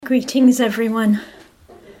Greetings everyone,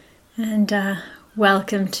 and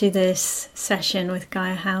welcome to this session with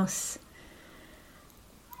Gaia House.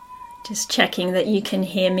 Just checking that you can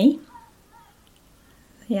hear me.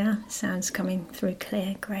 Yeah, sound's coming through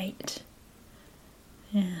clear, great.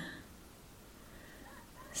 Yeah.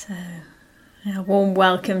 So, a warm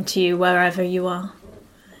welcome to you wherever you are.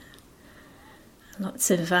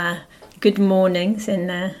 Lots of good mornings in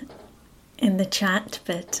the chat,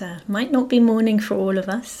 but might not be morning for all of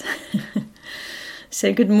us.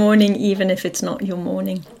 So good morning, even if it's not your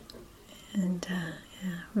morning. And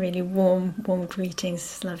really warm greetings.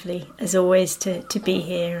 It's lovely, as always, to be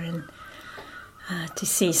here and to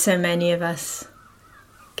see so many of us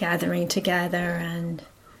gathering together and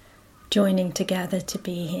joining together to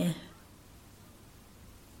be here.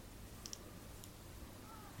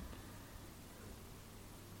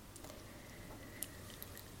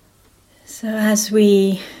 So as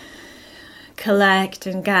we collect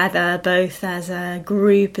and gather, both as a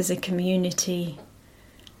group, as a community,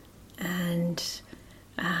 and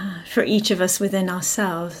for each of us within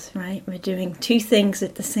ourselves, right? We're doing two things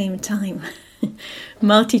at the same time,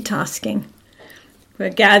 multitasking. We're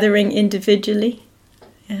gathering individually,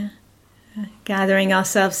 gathering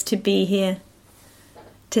ourselves to be here,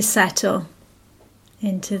 to settle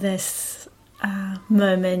into this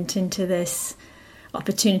moment, into this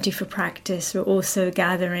opportunity for practice. We're also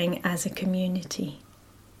gathering as a community,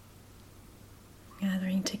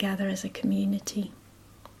 gathering together as a community.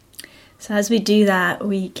 So as we do that,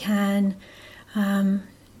 we can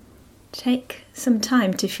take some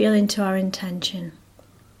time to feel into our intention.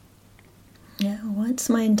 What's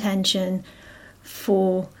my intention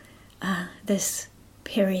for this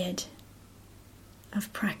period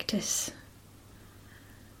of practice?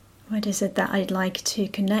 What is it that I'd like to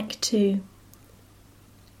connect to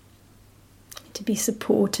be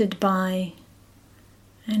supported by,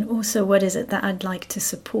 and also what is it that I'd like to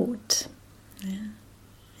support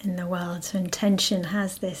in the world? So intention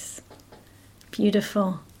has this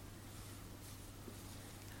beautiful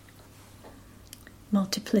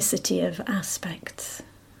multiplicity of aspects.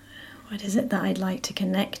 What is it that I'd like to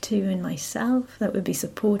connect to in myself that would be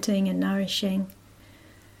supporting and nourishing?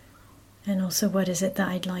 And also, what is it that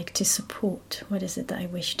I'd like to support? What is it that I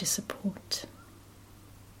wish to support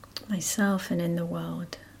myself and in the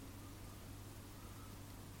world?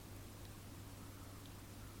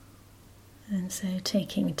 And so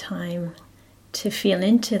taking time to feel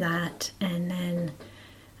into that, and then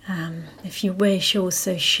if you wish,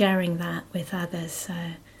 also sharing that with others.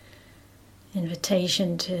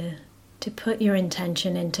 Invitation to put your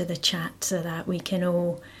intention into the chat so that we can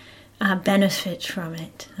all benefit from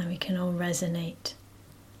it and we can all resonate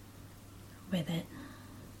with it.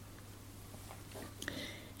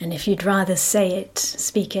 And if you'd rather say it,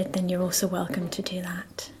 speak it, then you're also welcome to do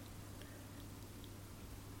that.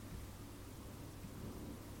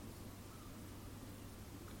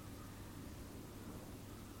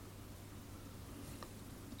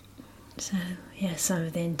 So, some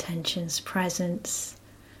of the intentions: presence,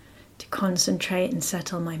 to concentrate and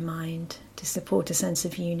settle my mind, to support a sense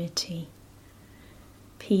of unity,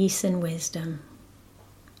 peace and wisdom,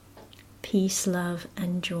 peace, love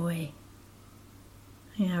and joy.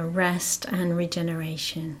 Rest and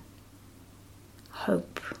regeneration,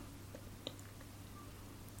 hope,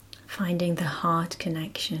 finding the heart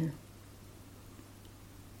connection,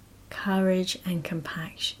 courage and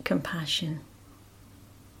compassion,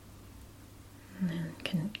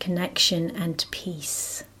 and connection and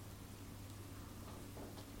peace,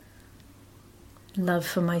 love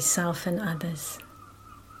for myself and others,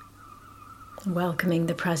 welcoming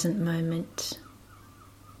the present moment,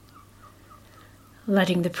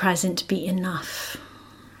 letting the present be enough,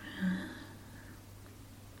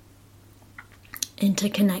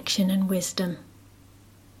 interconnection and wisdom.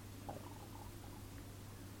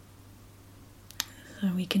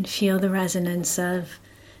 So we can feel the resonance of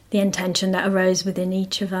the intention that arose within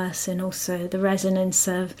each of us, and also the resonance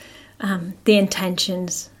of the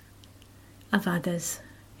intentions of others,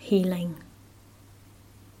 healing.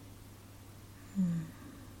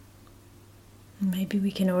 Maybe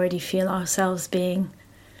we can already feel ourselves being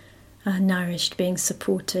nourished, being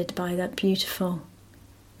supported by that beautiful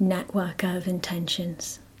network of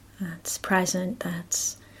intentions that's present,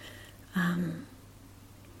 that's kind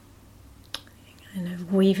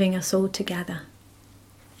of weaving us all together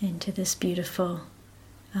into this beautiful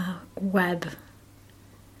web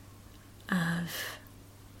of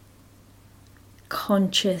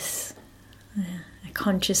conscious, a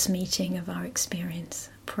conscious meeting of our experience,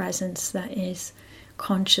 presence that is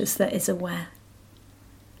conscious, that is aware,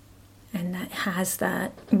 and that has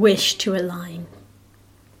that wish to align.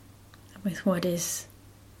 with what is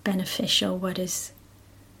beneficial, what is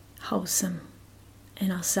wholesome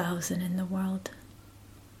in ourselves and in the world.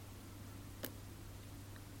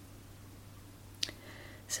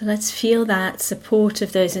 So let's feel that support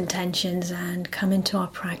of those intentions and come into our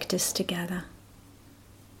practice together.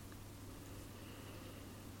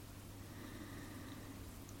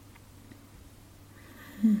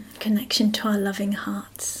 Connection to our loving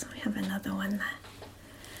hearts. We have another one there.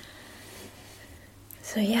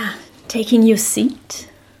 So yeah, taking your seat,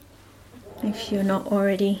 if you're not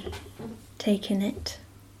already taking it.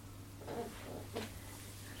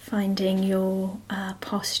 Finding your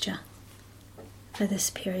posture for this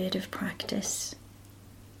period of practice.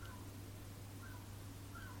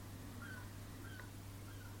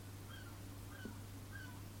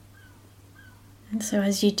 And so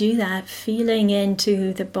as you do that, feeling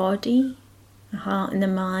into the body, the heart and the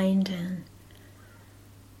mind, and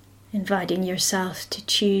inviting yourself to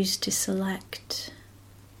choose to select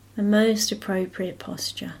the most appropriate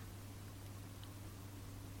posture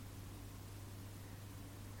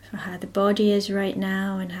for how the body is right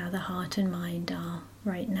now and how the heart and mind are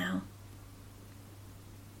right now.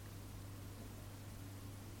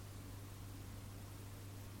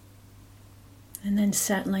 And then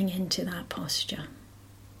settling into that posture.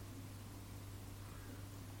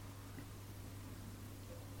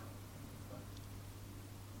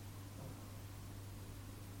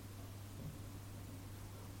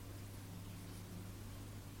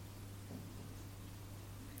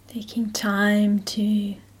 Taking time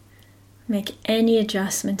to make any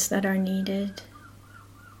adjustments that are needed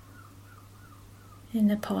in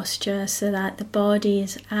the posture so that the body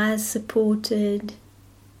is as supported,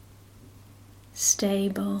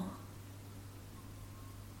 stable,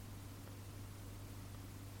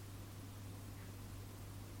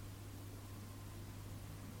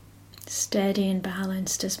 steady and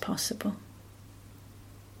balanced as possible.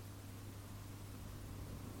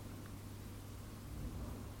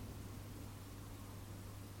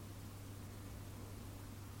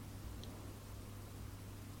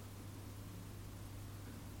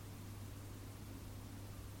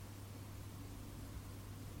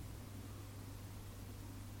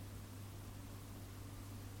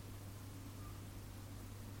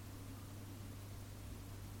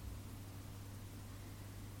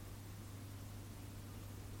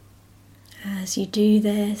 As you do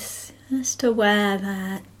this, just aware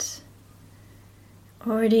that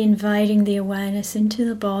already inviting the awareness into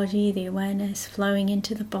the body, the awareness flowing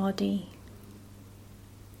into the body.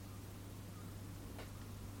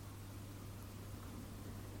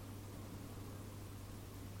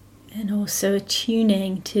 And also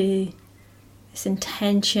attuning to this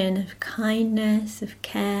intention of kindness, of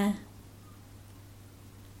care.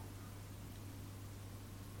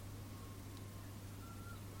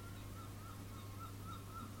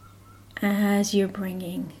 As you're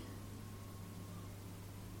bringing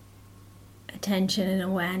attention and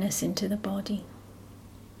awareness into the body.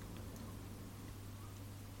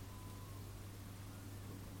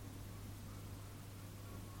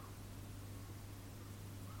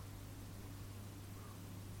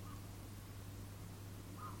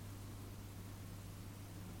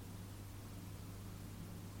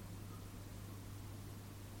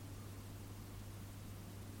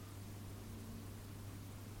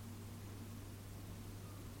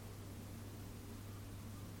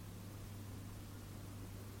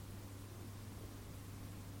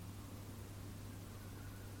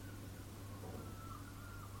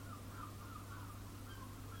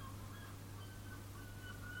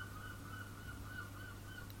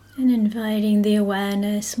 And inviting the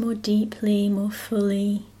awareness more deeply, more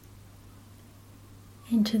fully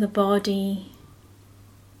into the body.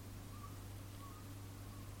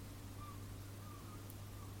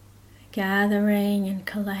 Gathering and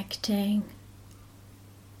collecting.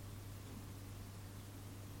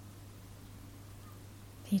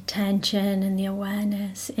 The attention and the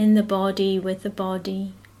awareness in the body, with the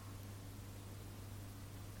body.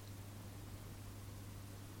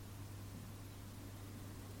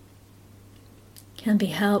 Can be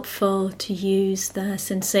helpful to use the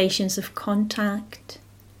sensations of contact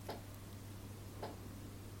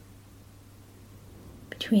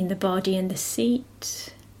between the body and the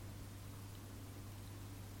seat.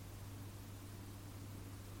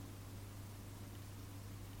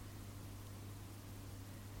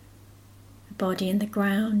 The body and the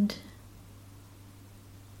ground.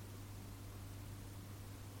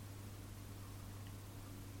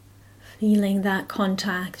 Feeling that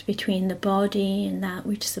contact between the body and that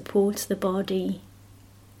which supports the body.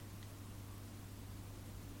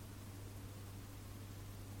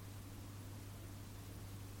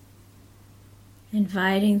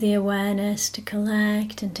 Inviting the awareness to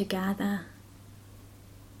collect and to gather.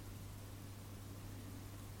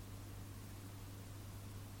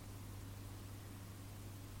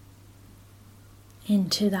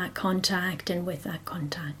 Into that contact and with that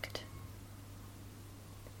contact.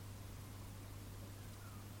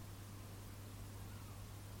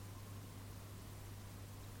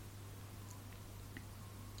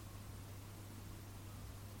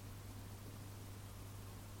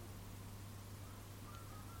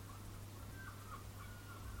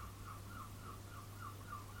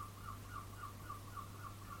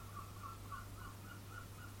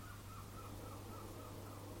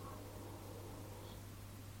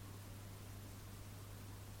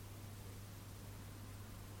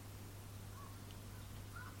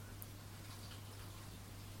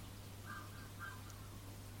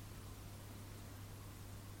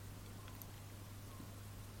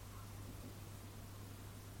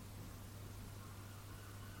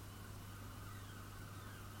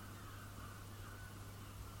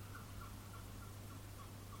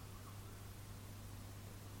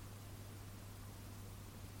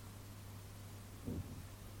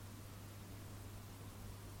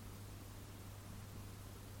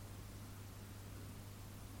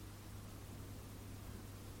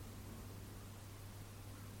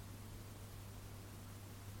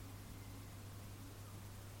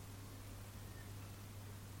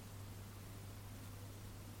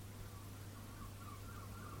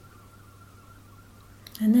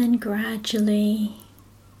 And then gradually,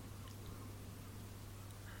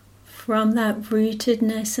 from that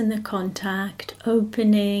rootedness and the contact,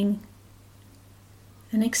 opening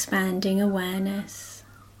and expanding awareness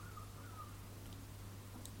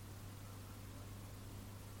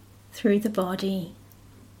through the body.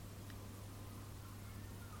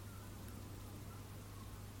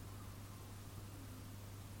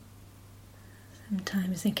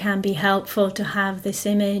 Sometimes it can be helpful to have this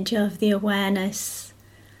image of the awareness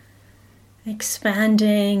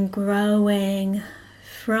expanding, growing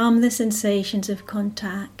from the sensations of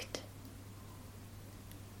contact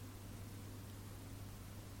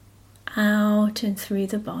out and through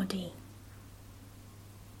the body.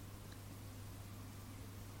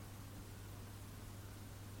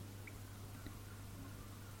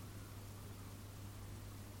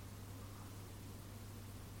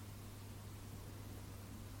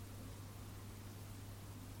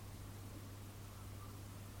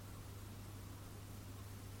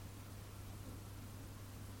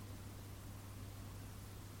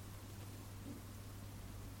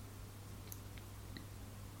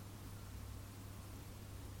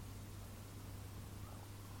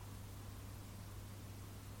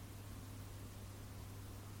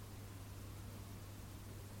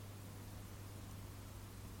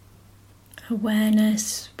 Awareness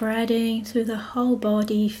spreading through the whole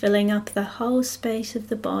body, filling up the whole space of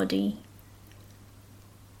the body.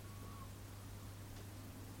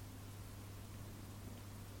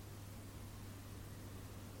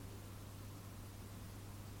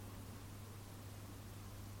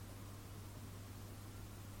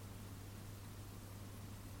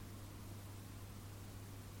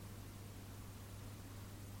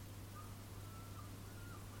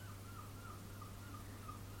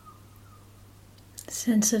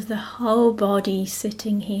 Sense of the whole body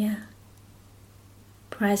sitting here,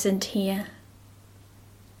 present here.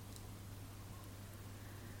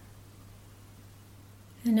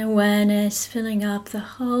 And awareness filling up the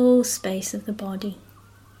whole space of the body.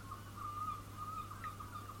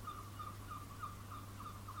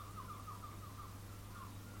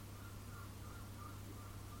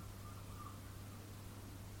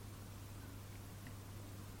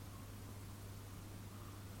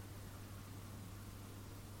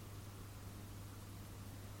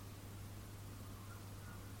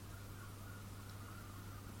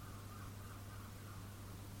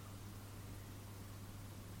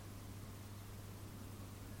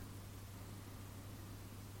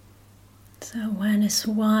 So awareness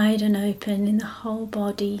wide and open in the whole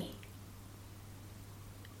body.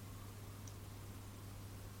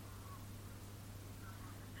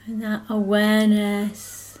 And that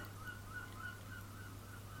awareness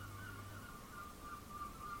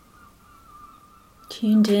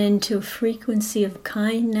tuned in to a frequency of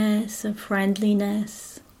kindness, of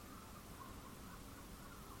friendliness.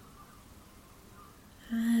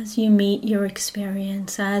 As you meet your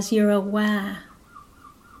experience, as you're aware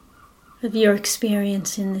of your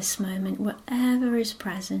experience in this moment, whatever is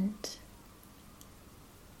present.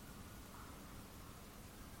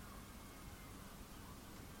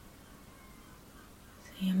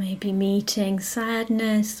 So you may be meeting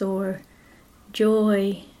sadness or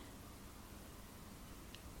joy,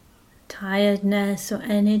 tiredness or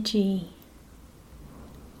energy.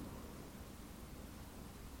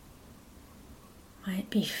 Might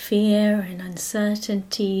be fear and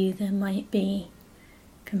uncertainty, there might be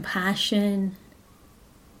compassion.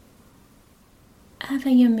 Whatever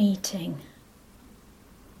you're meeting,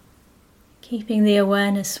 keeping the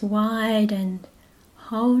awareness wide and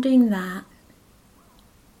holding that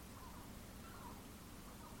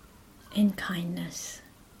in kindness.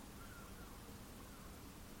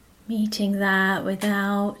 Meeting that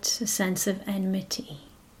without a sense of enmity,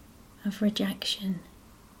 of rejection.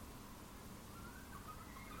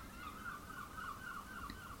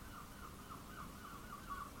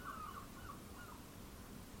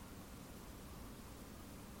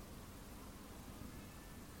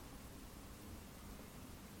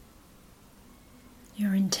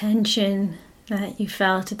 Your intention that you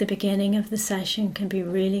felt at the beginning of the session can be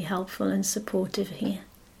really helpful and supportive here.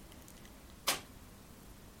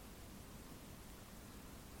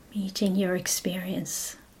 Meeting your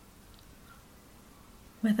experience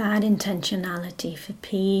with that intentionality for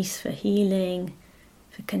peace, for healing,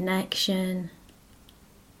 for connection,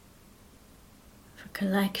 for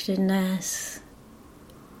collectedness,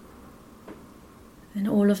 and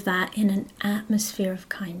all of that in an atmosphere of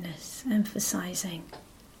kindness, emphasizing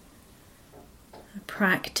a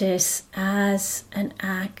practice as an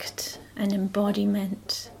act, an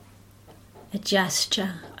embodiment, a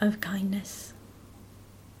gesture of kindness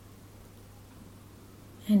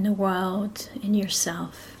in the world, in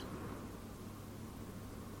yourself,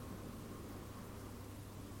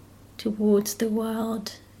 towards the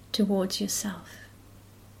world, towards yourself.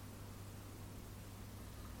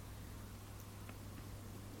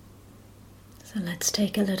 So let's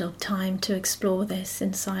take a little time to explore this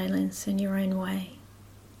in silence in your own way.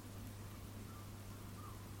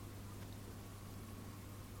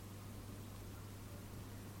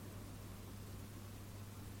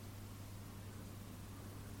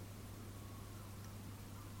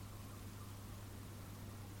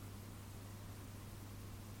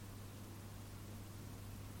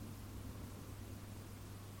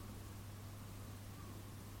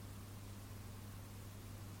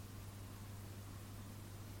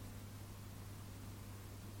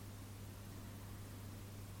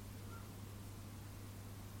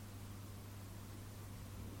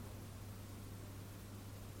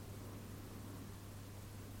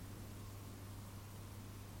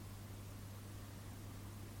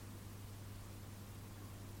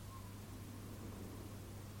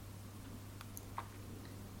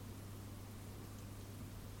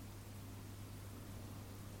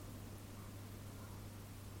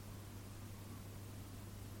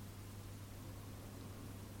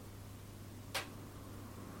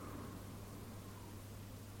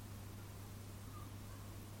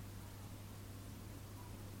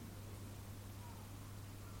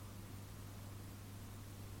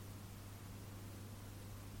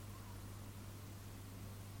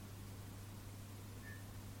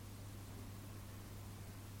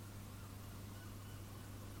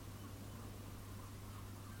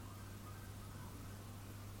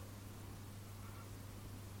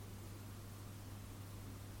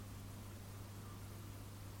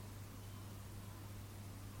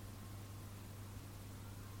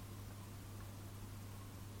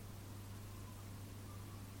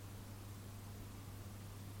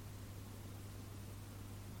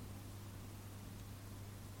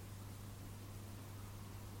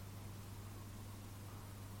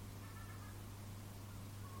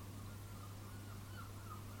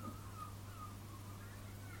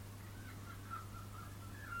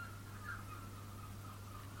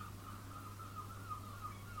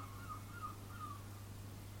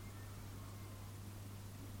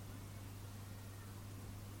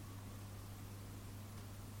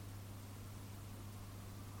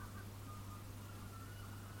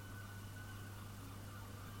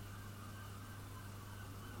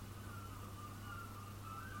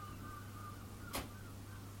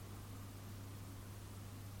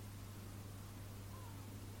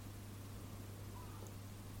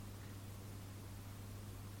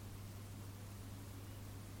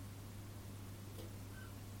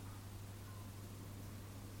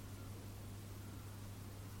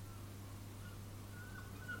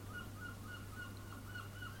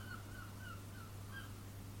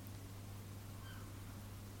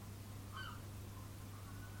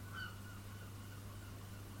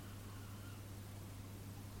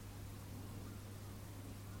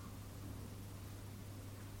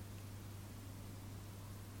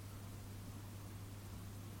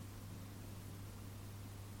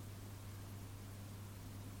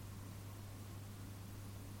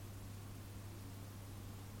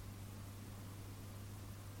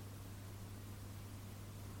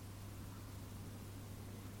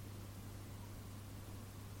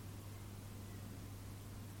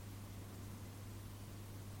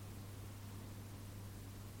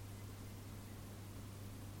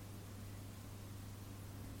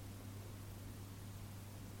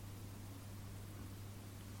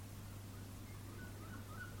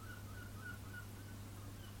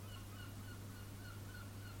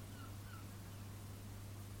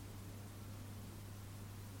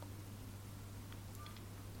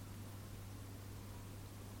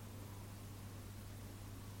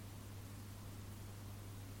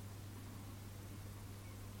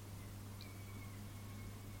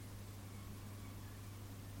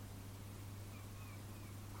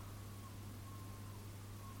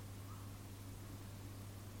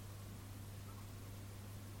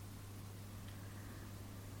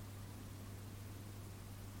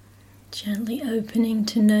 Gently opening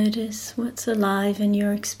to notice what's alive in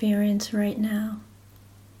your experience right now.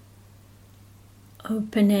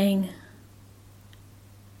 Opening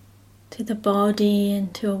to the body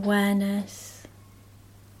and to awareness.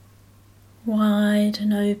 Wide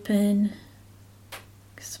and open,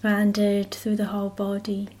 expanded through the whole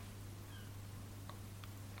body.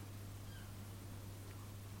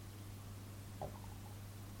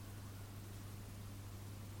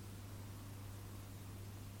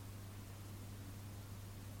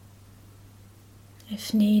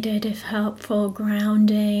 If needed, if helpful,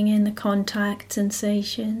 grounding in the contact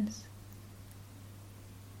sensations.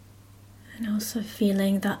 And also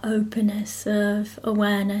feeling that openness of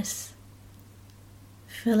awareness,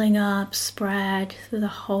 filling up, spread through the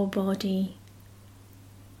whole body,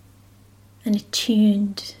 and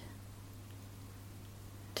attuned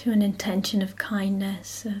to an intention of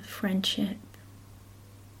kindness, of friendship,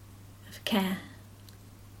 of care.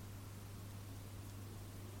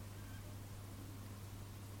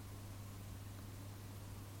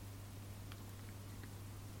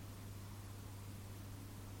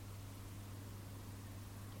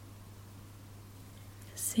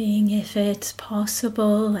 Seeing if it's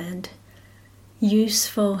possible and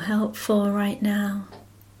useful, helpful right now.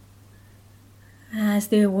 As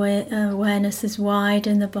the awareness is wide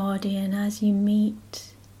in the body and as you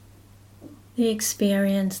meet the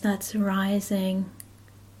experience that's arising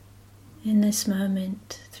in this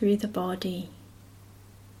moment through the body,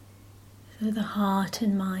 through the heart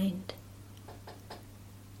and mind,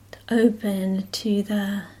 to open to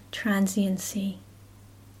the transiency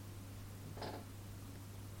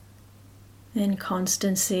and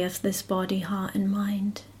constancy of this body, heart and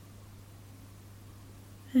mind,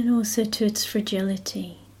 and also to its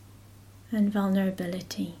fragility and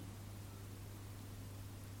vulnerability.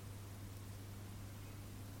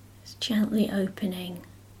 Just gently opening,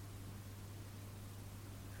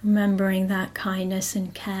 remembering that kindness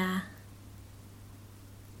and care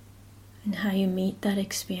and how you meet that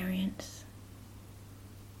experience.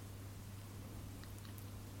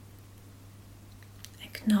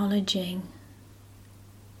 Acknowledging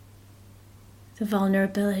the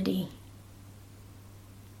vulnerability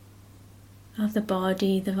of the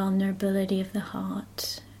body, the vulnerability of the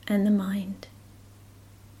heart and the mind,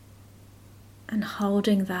 and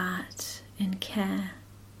holding that in care,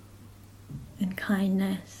 in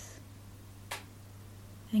kindness,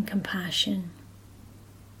 in compassion.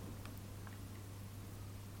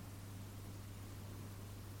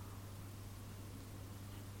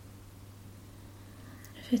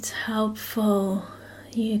 If it's helpful,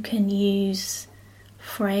 you can use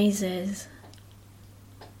phrases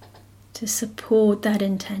to support that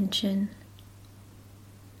intention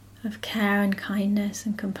of care and kindness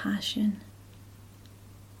and compassion,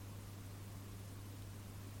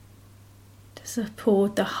 to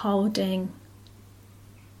support the holding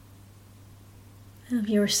of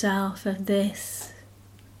yourself, of this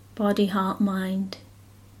body, heart, mind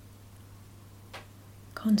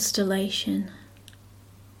constellation.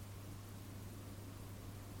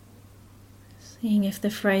 Seeing if the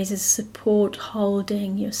phrases support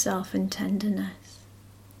holding yourself in tenderness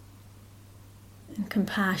and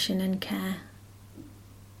compassion and care.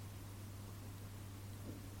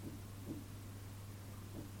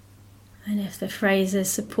 And if the phrases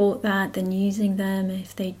support that, then using them.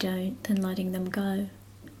 If they don't, then letting them go.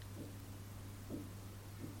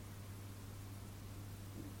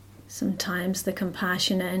 Sometimes the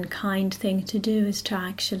compassionate and kind thing to do is to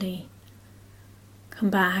actually come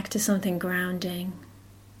back to something grounding,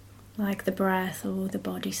 like the breath or the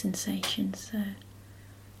body sensations. So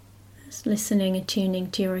just listening, attuning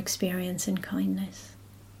to your experience in kindness.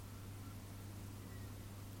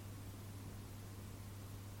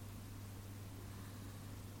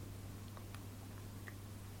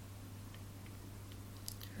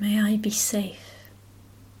 May I be safe.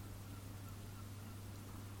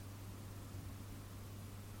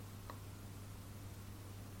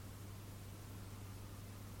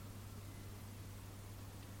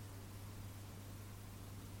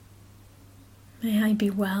 May I be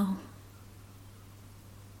well.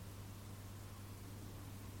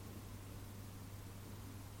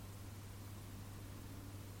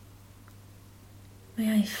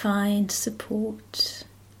 May I find support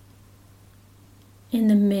in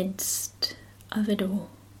the midst of it all.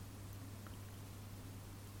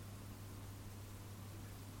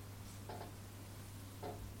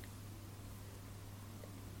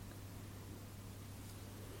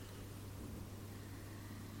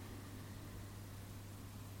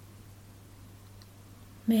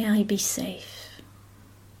 May I be safe.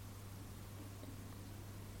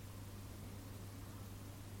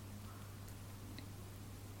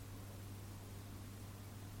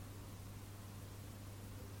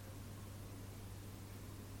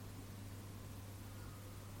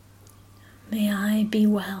 May I be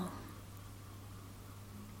well.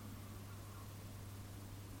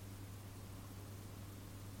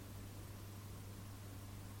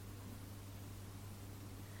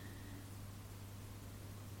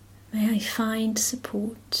 May I find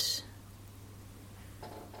support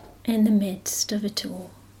in the midst of it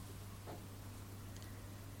all.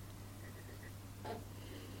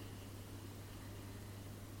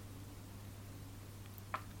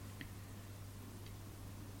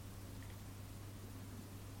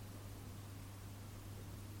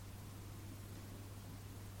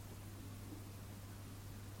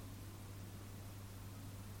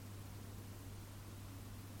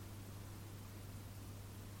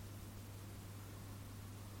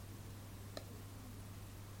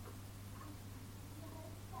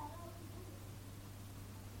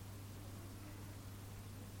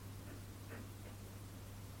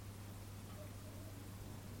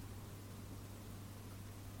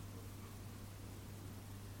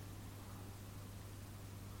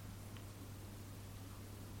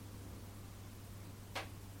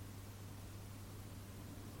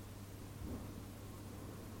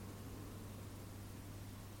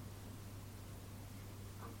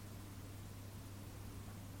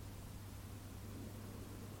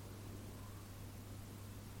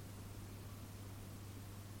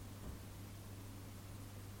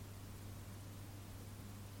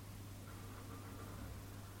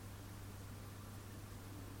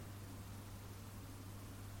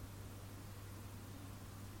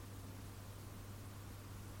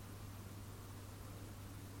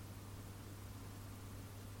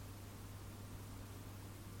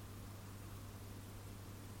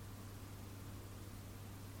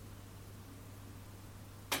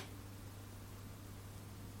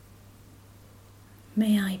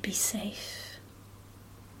 May I be safe.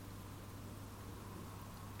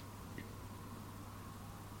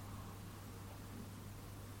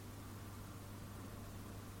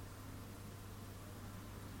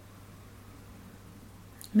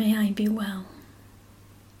 May I be well.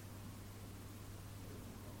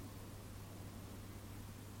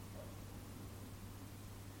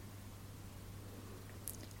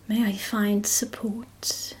 May I find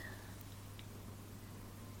support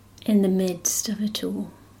in the midst of it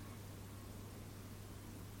all.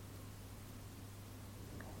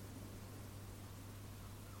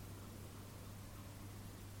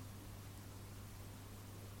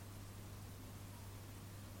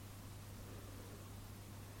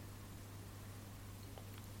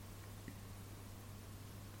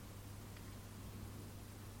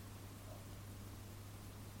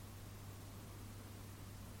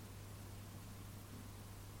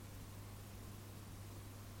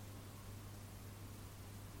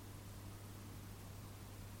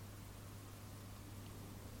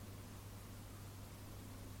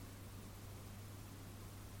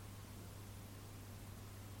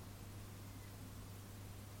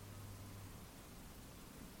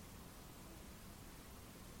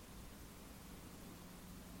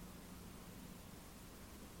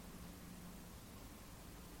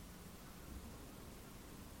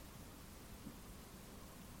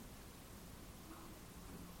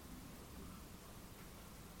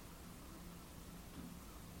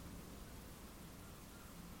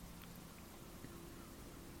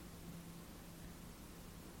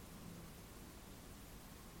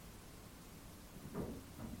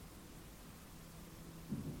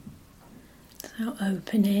 So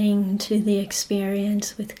opening to the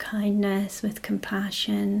experience with kindness, with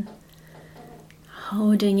compassion,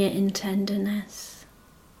 holding it in tenderness.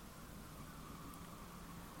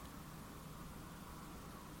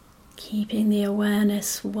 Keeping the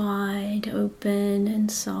awareness wide open and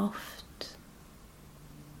soft.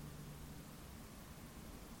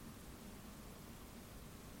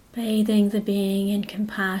 Bathing the being in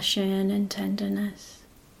compassion and tenderness,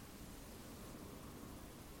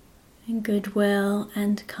 in goodwill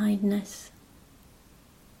and kindness.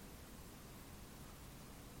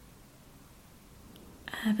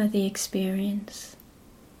 Ever the experience,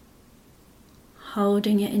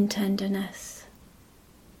 holding it in tenderness,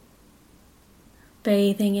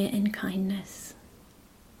 bathing it in kindness.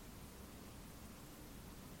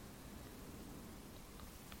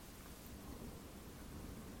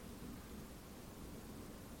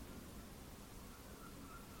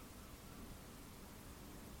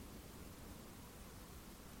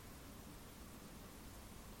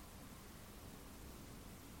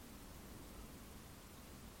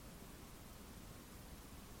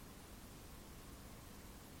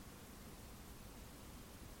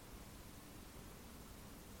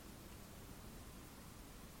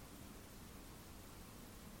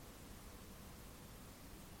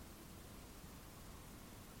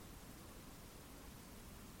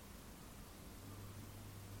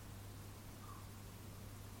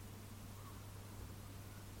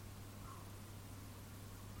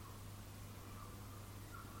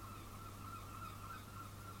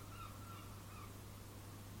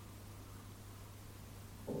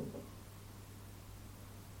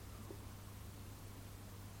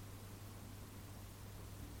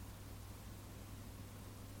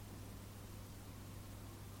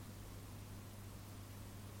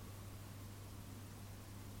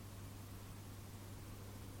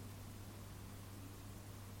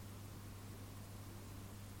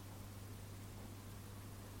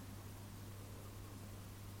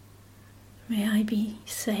 May I be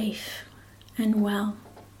safe and well.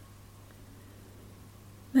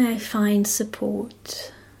 May I find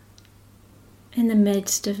support in the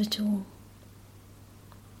midst of it all.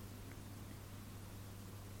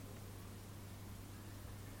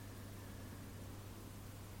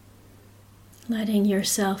 Letting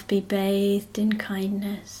yourself be bathed in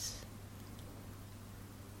kindness,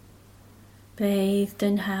 bathed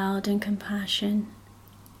and held in compassion,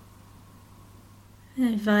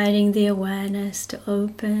 inviting the awareness to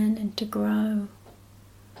open and to grow,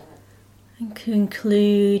 and to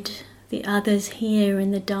include the others here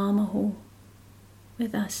in the Dharma hall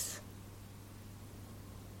with us.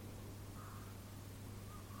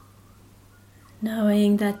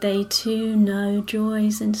 Knowing that they too know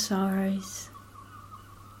joys and sorrows,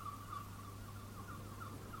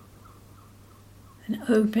 and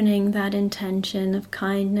opening that intention of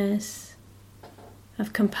kindness,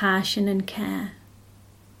 of compassion and care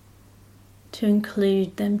to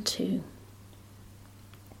include them too.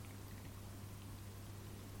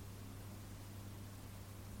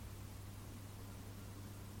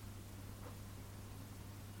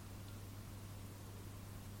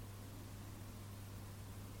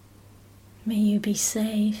 May you be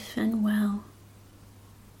safe and well.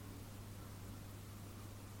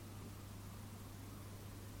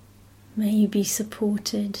 May you be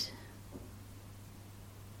supported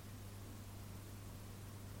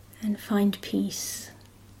and find peace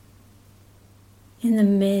in the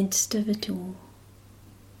midst of it all.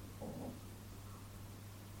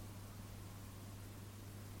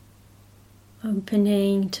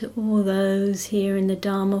 Opening to all those here in the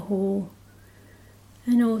Dharma hall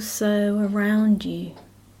and also around you,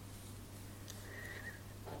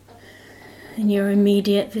 in your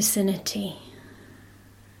immediate vicinity.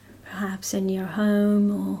 Perhaps in your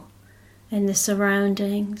home or in the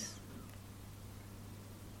surroundings.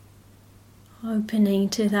 Opening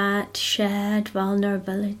to that shared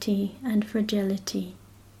vulnerability and fragility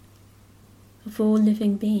of all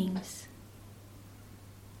living beings.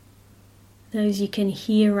 Those you can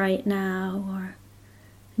hear right now or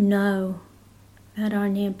know that are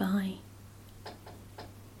nearby.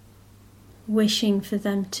 Wishing for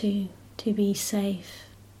them to be safe,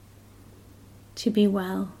 to be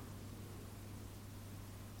well,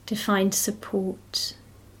 to find support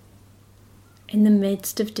in the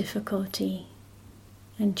midst of difficulty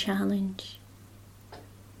and challenge.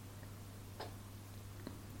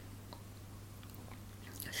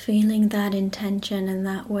 Feeling that intention and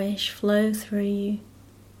that wish flow through you,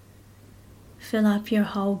 fill up your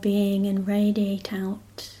whole being and radiate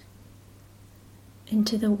out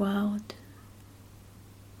into the world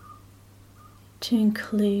to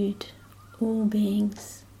include all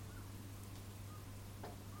beings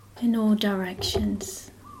in all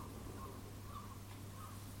directions.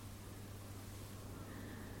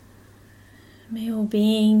 May all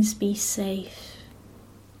beings be safe.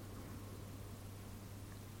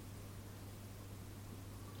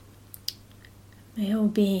 May all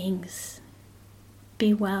beings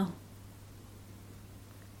be well.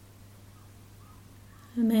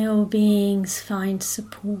 May all beings find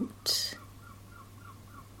support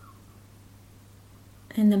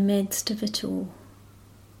in the midst of it all.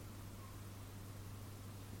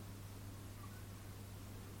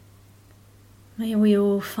 May we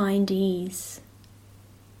all find ease.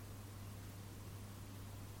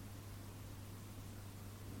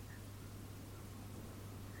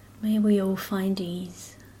 May we all find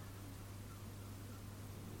ease.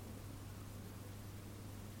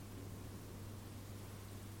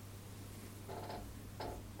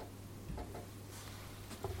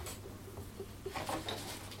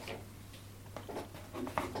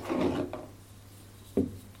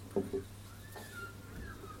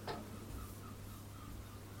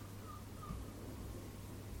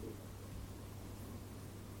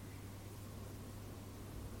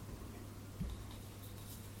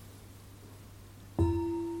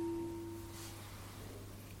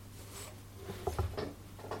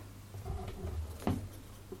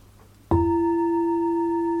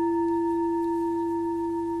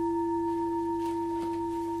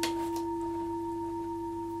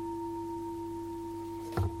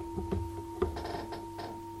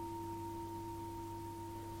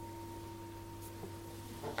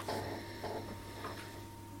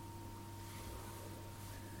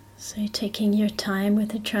 So taking your time with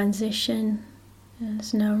the transition,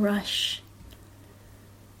 there's no rush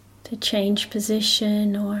to change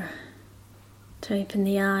position or to open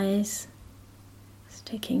the eyes. Just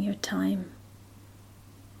taking your time.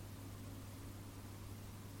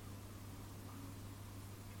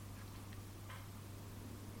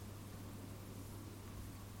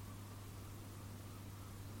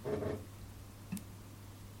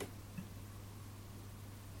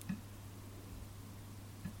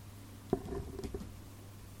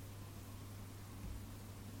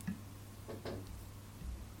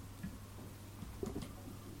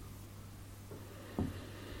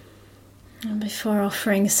 And before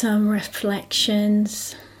offering some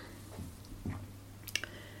reflections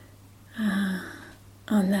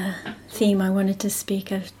on the theme I wanted to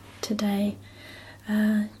speak of today,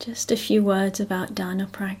 just a few words about dharma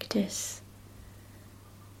practice.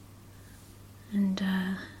 And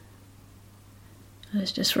I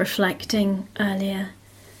was just reflecting earlier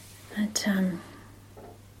that I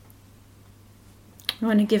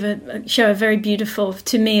want to share a very beautiful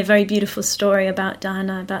story about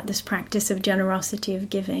dharma, about this practice of generosity, of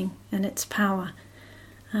giving, and its power.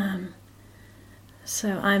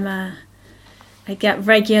 So I get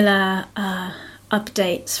regular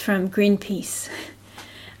updates from Greenpeace,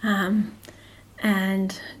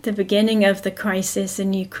 and the beginning of the crisis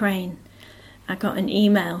in Ukraine, I got an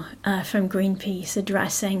email from Greenpeace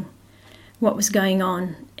addressing what was going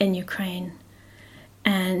on in Ukraine,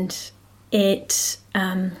 and it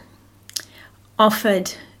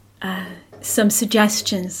offered some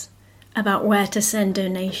suggestions about where to send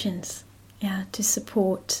donations, to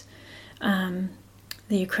support the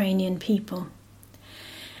Ukrainian people.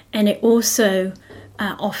 And it also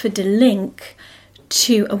offered a link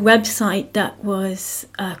to a website that was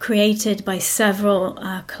created by several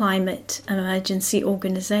climate emergency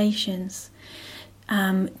organizations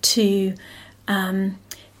to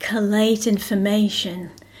collate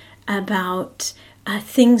information about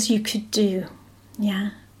things you could do,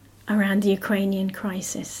 around the Ukrainian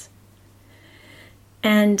crisis.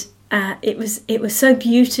 And it was so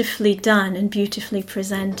beautifully done and beautifully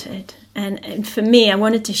presented. And for me, I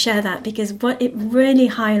wanted to share that because what it really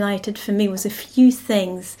highlighted for me was a few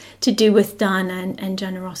things to do with dharma and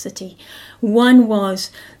generosity. One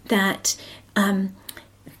was that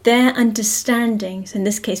their understandings, in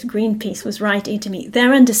this case Greenpeace was writing to me,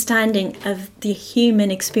 their understanding of the human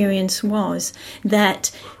experience was that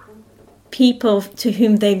people to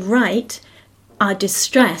whom they write are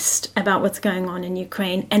distressed about what's going on in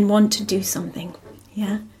Ukraine and want to do something.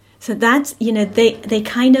 So that's, they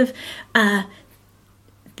kind of,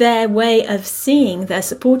 their way of seeing their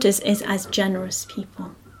supporters is as generous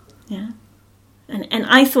people. And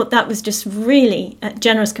I thought that was just really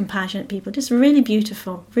generous, compassionate people, just really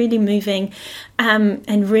beautiful, really moving,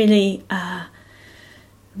 and really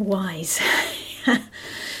wise.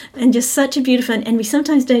 And just such a beautiful, and we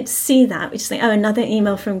sometimes don't see that. We just think, oh, another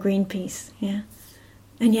email from Greenpeace.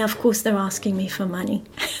 And of course they're asking me for money.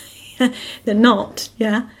 They're not,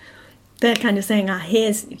 They're kind of saying,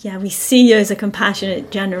 we see you as a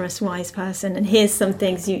compassionate, generous, wise person, and here's some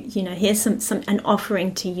things, here's an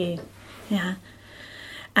offering to you.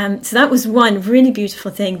 So that was one really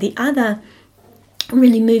beautiful thing. The other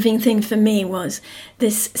really moving thing for me was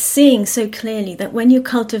this seeing so clearly that when you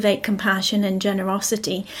cultivate compassion and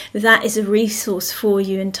generosity, that is a resource for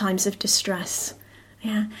you in times of distress.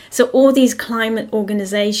 So all these climate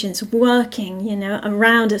organizations working,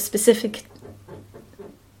 around a specific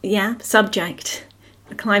subject,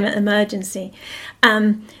 a climate emergency,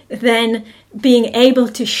 then being able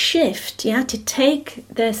to shift, to take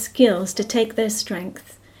their skills, to take their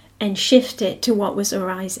strength and shift it to what was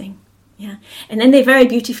arising. And then they very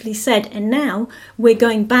beautifully said, and now we're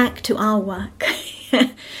going back to our work,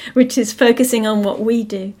 which is focusing on what we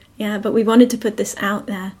do. But we wanted to put this out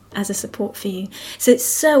there as a support for you. So it's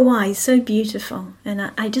so wise, so beautiful.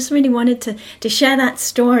 And I just really wanted to share that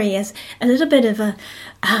story as a little bit of a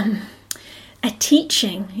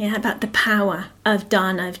teaching, about the power of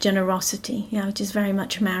dharma, of generosity, which is very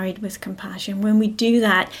much married with compassion. When we do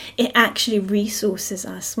that, it actually resources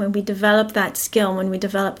us. When we develop that skill, when we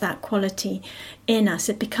develop that quality in us,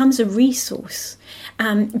 it becomes a resource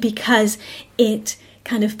because it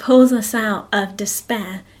kind of pulls us out of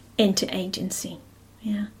despair into agency.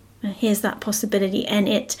 And here's that possibility, and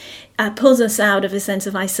it pulls us out of a sense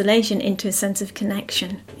of isolation into a sense of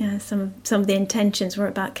connection. Some of the intentions were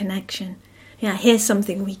about connection. Here's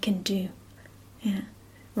something we can do,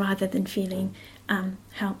 rather than feeling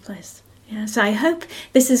helpless. So I hope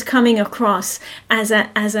this is coming across as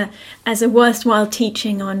a worthwhile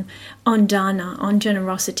teaching on dharma, on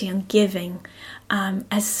generosity, on giving,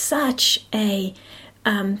 as such a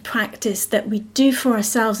practice that we do for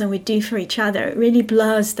ourselves and we do for each other. It really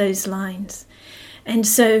blurs those lines. And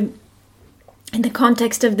so in the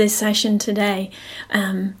context of this session today,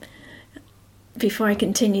 before I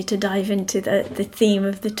continue to dive into the theme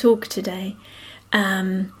of the talk today,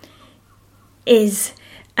 is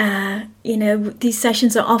these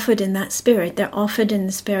sessions are offered in that spirit. They're offered in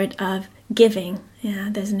the spirit of giving.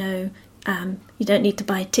 There's no you don't need to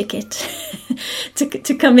buy a ticket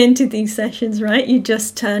to come into these sessions, right? You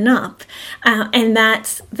just turn up, and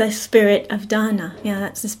that's the spirit of dana. Yeah,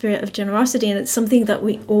 that's the spirit of generosity, and it's something that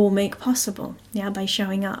we all make possible. Yeah, by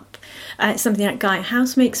showing up. It's something that Gaia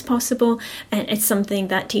House makes possible, and it's something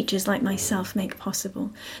that teachers like myself make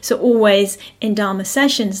possible. So always in Dharma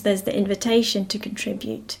sessions, there's the invitation to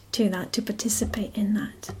contribute to that, to participate in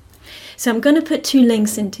that. So I'm going to put 2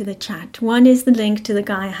 links into the chat. One is the link to the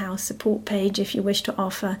Gaia House support page if you wish to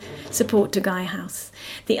offer support to Gaia House.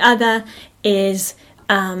 The other is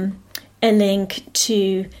a link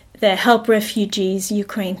to the Help Refugees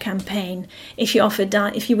Ukraine campaign. If you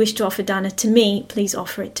wish to offer dana to me, please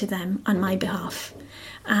offer it to them on my behalf.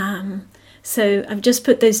 So I've just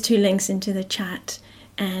put those 2 links into the chat,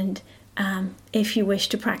 and if you wish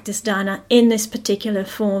to practice dana in this particular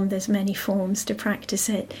form, there's many forms to practice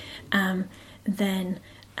it, then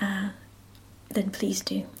please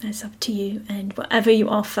do. That's up to you, and whatever you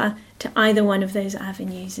offer to either one of those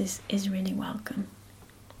avenues is really welcome.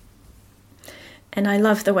 And I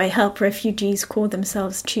love the way Help Refugees call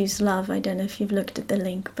themselves Choose Love. I don't know if you've looked at the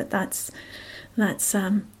link, but that's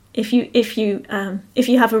if you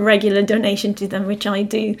have a regular donation to them, which I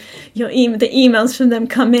do, the emails from them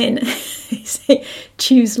come in. They say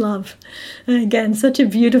Choose Love. And again, such a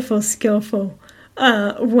beautiful, skillful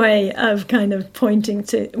way of kind of pointing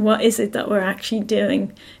to what is it that we're actually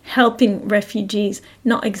doing, helping refugees.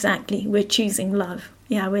 Not exactly. We're choosing love.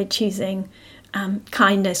 Yeah, we're choosing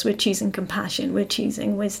kindness, we're choosing compassion, we're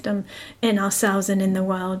choosing wisdom in ourselves and in the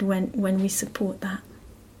world when we support that.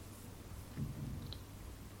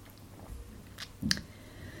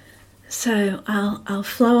 So I'll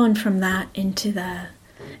flow on from that into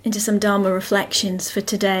some Dharma reflections for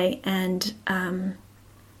today, and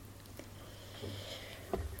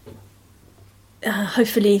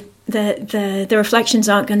hopefully the reflections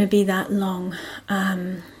aren't going to be that long,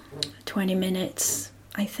 20 minutes,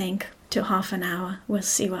 I think, to half an hour. We'll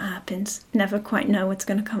see what happens. Never quite know what's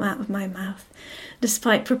going to come out of my mouth,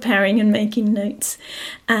 despite preparing and making notes.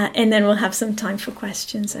 And then we'll have some time for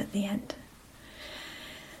questions at the end.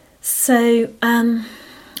 So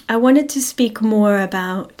I wanted to speak more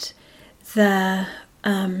about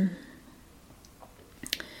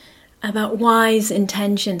about wise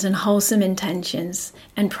intentions and wholesome intentions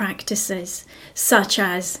and practices such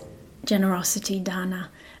as generosity, dana,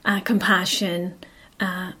 compassion,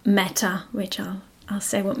 metta, which I'll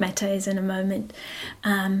say what metta is in a moment,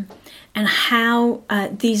 and how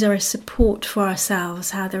these are a support for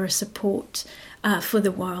ourselves, how they're a support for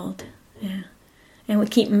the world. Yeah, and we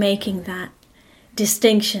keep making that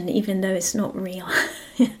distinction, even though it's not real,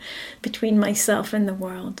 between myself and the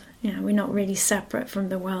world. Yeah, we're not really separate from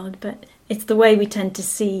the world, but it's the way we tend to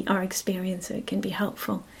see our experience, so it can be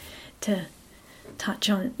helpful to touch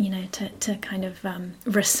on, to kind of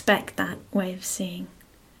respect that way of seeing.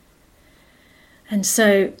 And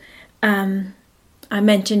so I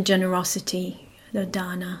mentioned generosity, the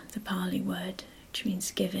dana, the Pali word, which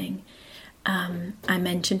means giving. I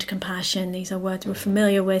mentioned compassion. These are words we're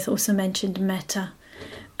familiar with. Also mentioned metta,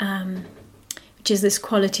 which is this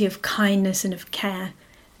quality of kindness and of care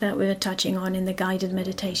that we were touching on in the guided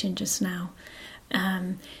meditation just now.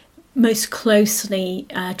 Most closely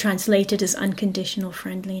translated as unconditional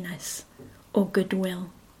friendliness or goodwill.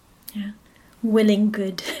 Yeah, willing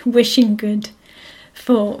good, wishing good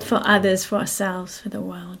for others, for ourselves, for the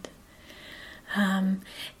world.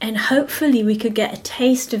 And hopefully we could get a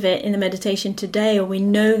taste of it in the meditation today, or we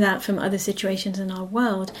know that from other situations in our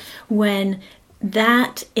world, when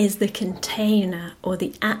that is the container or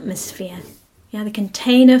the atmosphere. Yeah, the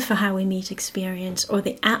container for how we meet experience, or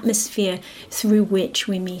the atmosphere through which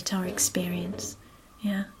we meet our experience.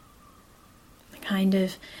 Yeah, the kind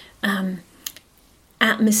of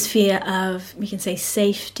atmosphere of, we can say,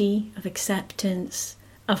 safety, of acceptance,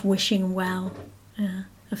 of wishing well,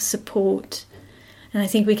 of support. And I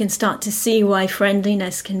think we can start to see why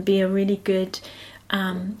friendliness can be a really good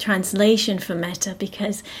translation for metta,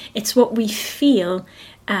 because it's what we feel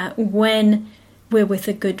when we're with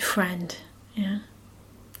a good friend.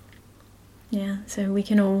 Yeah, so we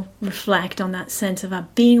can all reflect on that sense of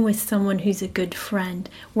being with someone who's a good friend.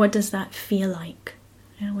 What does that feel like?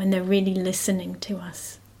 When they're really listening to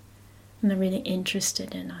us, and they're really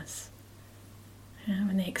interested in us,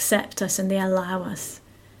 when they accept us and they allow us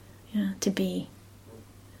to be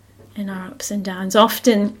in our ups and downs.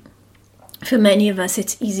 Often, for many of us,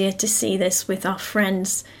 it's easier to see this with our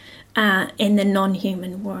friends in the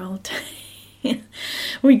non-human world.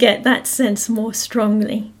 We get that sense more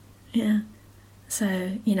strongly. Yeah.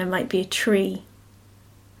 So, it might be a tree.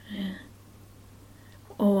 Yeah.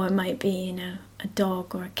 Or it might be, a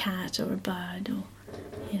dog or a cat or a bird or,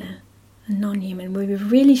 a non-human, where we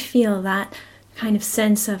really feel that kind of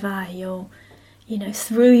sense of you're,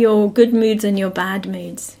 through your good moods and your bad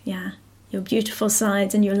moods, your beautiful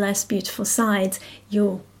sides and your less beautiful sides,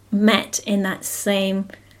 you're met in that same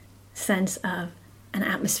sense of an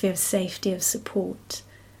atmosphere of safety, of support,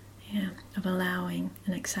 of allowing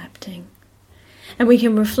and accepting. And we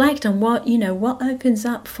can reflect on what opens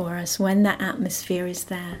up for us when that atmosphere is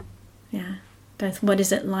there. Both what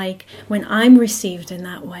is it like when I'm received in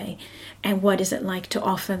that way, and what is it like to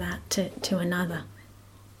offer that to another.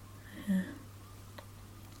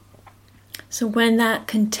 So when that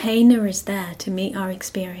container is there to meet our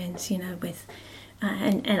experience, with,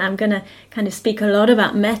 and I'm going to kind of speak a lot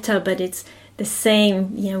about metta, but it's the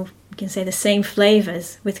same, you can say the same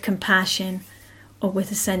flavors with compassion or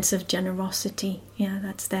with a sense of generosity.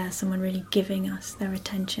 That's there, someone really giving us their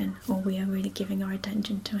attention, or we are really giving our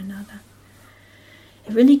attention to another.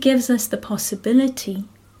 It really gives us the possibility,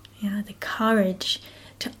 the courage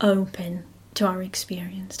to open to our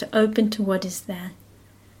experience, to open to what is there.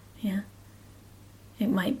 It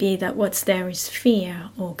might be that what's there is fear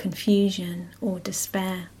or confusion or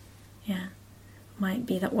despair. It might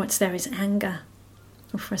be that what's there is anger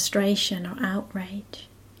or frustration or outrage.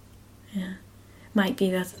 It might be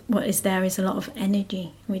that what is there is a lot of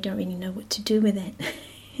energy. We don't really know what to do with it.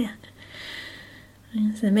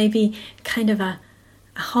 So maybe kind of a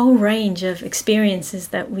whole range of experiences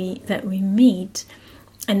that we meet,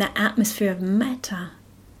 and that atmosphere of metta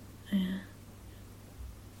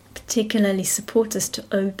particularly supports us to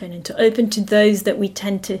open to those that we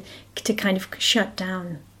tend to kind of shut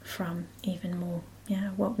down from even more.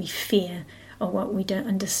 What we fear or what we don't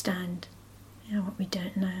understand, what we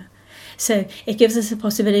don't know. So it gives us the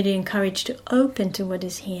possibility and courage to open to what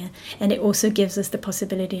is here, and it also gives us the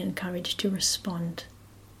possibility and courage to respond.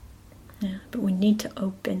 But we need to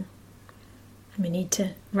open, and we need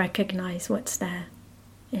to recognize what's there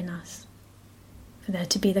in us, for there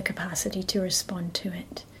to be the capacity to respond to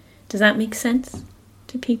it. Does that make sense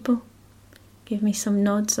to people? Give me some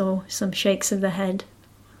nods or some shakes of the head.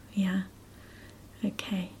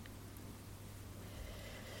 Okay.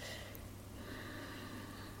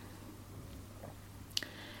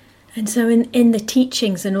 And so in the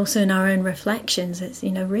teachings and also in our own reflections, it's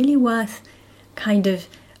really worth kind of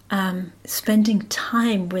spending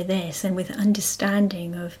time with this and with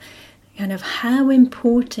understanding of kind of how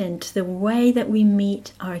important the way that we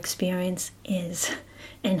meet our experience is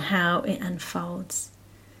and how it unfolds.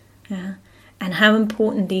 And how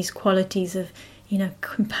important these qualities of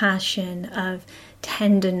compassion, of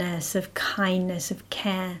tenderness, of kindness, of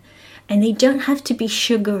care, and they don't have to be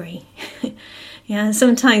sugary.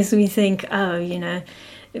 Sometimes we think,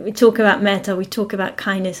 we talk about metta, we talk about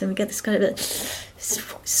kindness, and we get this kind of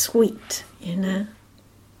sweet,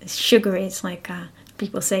 it's sugary. It's like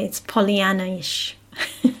people say it's Pollyanna-ish.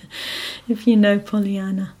 If you know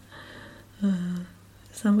Pollyanna,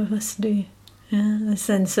 some of us do. A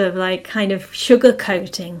sense of like kind of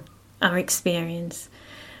sugarcoating our experience,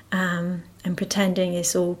 and pretending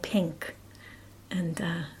it's all pink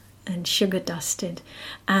and sugar dusted,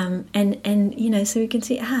 and so we can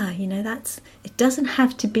see that's, it doesn't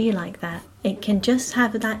have to be like that. It can just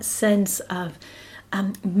have that sense of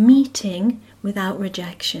meeting without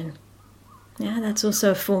rejection. That's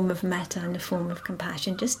also a form of metta and a form of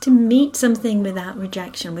compassion, just to meet something without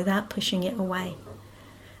rejection, without pushing it away,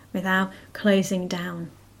 without closing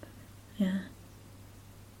down,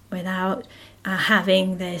 without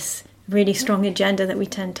having this really strong agenda that we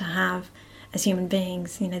tend to have as human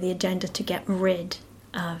beings, the agenda to get rid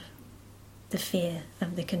of the fear,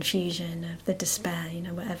 of the confusion, of the despair,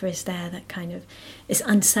 whatever is there that kind of is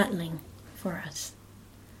unsettling for us.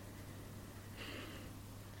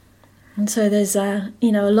 And so there's a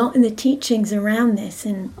lot in the teachings around this,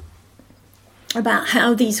 and about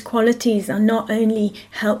how these qualities are not only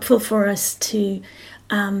helpful for us to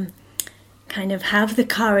kind of have the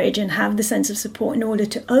courage and have the sense of support in order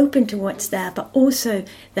to open to what's there, but also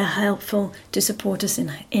they're helpful to support us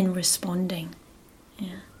in responding.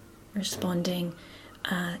 Responding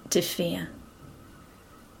to fear,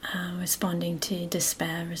 responding to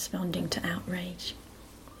despair, responding to outrage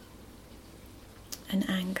and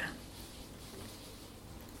anger.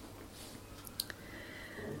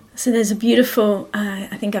 So there's a beautiful,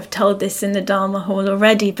 I think I've told this in the Dharma hall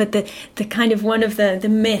already, but the kind of one of the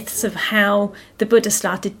myths of how the Buddha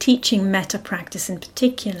started teaching metta practice in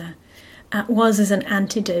particular was as an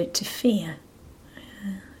antidote to fear.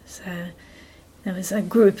 So there was a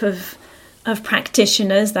group of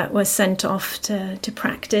practitioners that were sent off to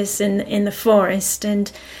practice in the forest,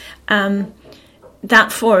 and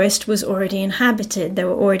that forest was already inhabited. There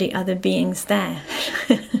were already other beings there.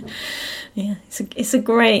 Yeah, it's a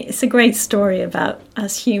great story about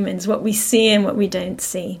us humans, what we see and what we don't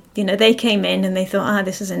see. You know, they came in and they thought,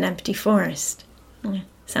 this is an empty forest. Yeah,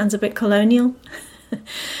 sounds a bit colonial.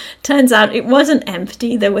 Turns out it wasn't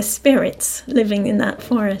empty. There were spirits living in that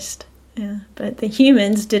forest. Yeah, but the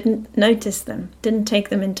humans didn't notice them, didn't take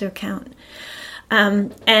them into account.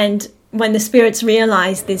 And when the spirits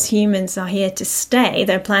realized these humans are here to stay,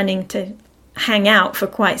 they're planning to hang out for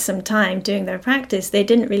quite some time doing their practice, they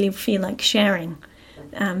didn't really feel like sharing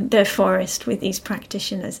their forest with these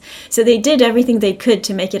practitioners. So they did everything they could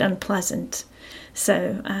to make it unpleasant.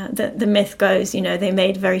 So the myth goes, you know, they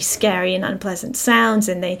made very scary and unpleasant sounds,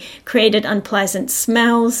 and they created unpleasant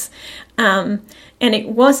smells. And it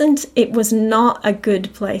was not a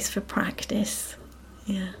good place for practice.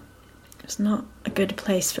 Yeah, it was not a good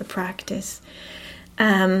place for practice.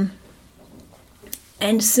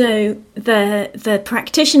 And so the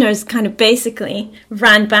practitioners kind of basically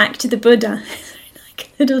ran back to the Buddha, like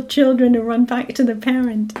little children who run back to the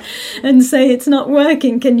parent and say, it's not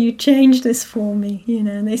working, can you change this for me? You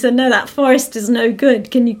know, and they said, no, that forest is no good.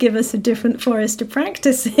 Can you give us a different forest to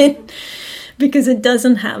practice in? Because it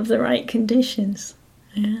doesn't have the right conditions.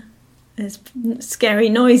 Yeah, there's scary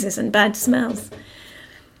noises and bad smells.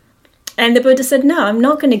 And the Buddha said, no, I'm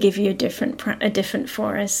not going to give you a different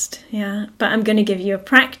forest, yeah, but I'm going to give you a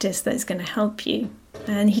practice that's going to help you.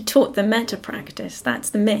 And he taught the metta practice.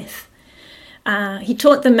 That's the myth. He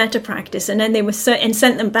taught them metta practice, and then and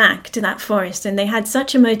sent them back to that forest. And they had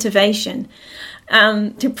such a motivation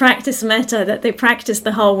to practice metta that they practiced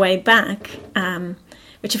the whole way back,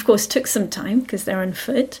 which of course took some time because they're on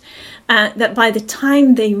foot, that by the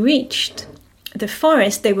time they reached the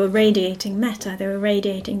forest, they were radiating metta, they were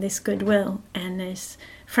radiating this goodwill and this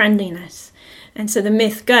friendliness. And so the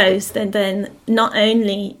myth goes that then not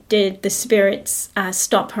only did the spirits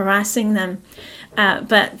stop harassing them,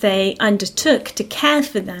 but they undertook to care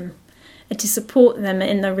for them and to support them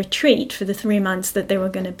in the retreat for the 3 months that they were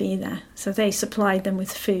going to be there. So they supplied them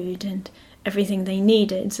with food and everything they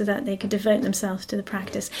needed so that they could devote themselves to the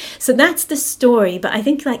practice. So that's the story, but I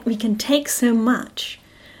think like we can take so much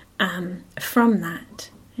from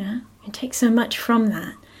that, yeah, it takes so much from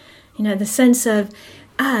that, you know, the sense of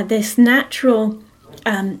this natural,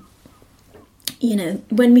 you know,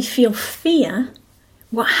 when we feel fear,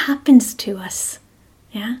 what happens to us,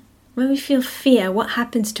 yeah, when we feel fear, what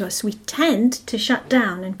happens to us? We tend to shut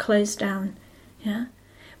down and close down, yeah,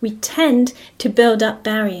 we tend to build up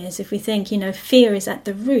barriers if we think, you know, fear is at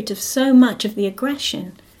the root of so much of the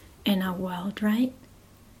aggression in our world, right?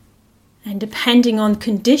 And depending on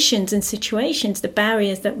conditions and situations, the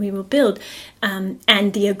barriers that we will build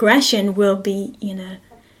and the aggression will be, you know,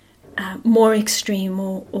 more extreme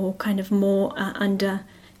or kind of more under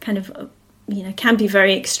kind of, you know, can be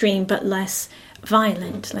very extreme but less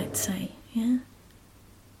violent, let's say. Yeah.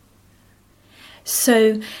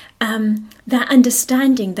 So that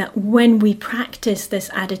understanding that when we practice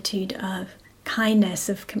this attitude of kindness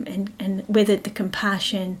and with it the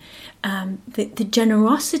compassion, the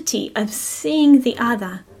generosity of seeing the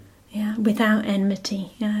other, yeah, without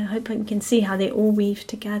enmity. Yeah, I hope we can see how they all weave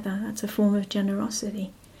together. That's a form of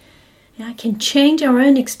generosity. Yeah, it can change our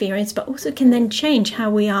own experience, but also can then change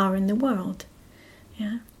how we are in the world.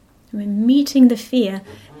 Yeah, we're meeting the fear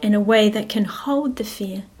in a way that can hold the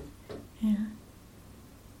fear. Yeah.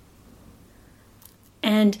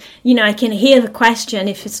 And, you know, I can hear the question,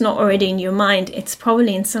 if it's not already in your mind, it's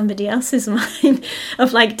probably in somebody else's mind,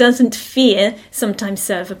 of like, doesn't fear sometimes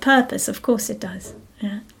serve a purpose? Of course it does.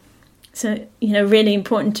 Yeah. So, you know, really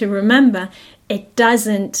important to remember, it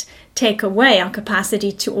doesn't take away our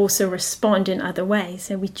capacity to also respond in other ways.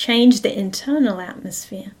 So we change the internal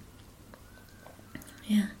atmosphere.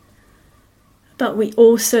 Yeah. But we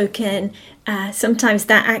also can, sometimes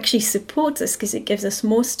that actually supports us because it gives us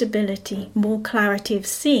more stability, more clarity of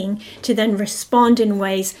seeing to then respond in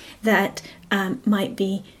ways that might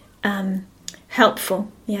be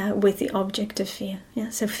helpful, yeah, with the object of fear. Yeah,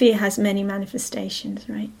 so fear has many manifestations,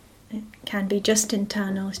 right? It can be just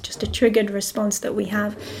internal, it's just a triggered response that we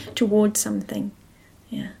have towards something,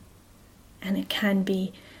 yeah. And it can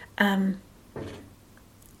be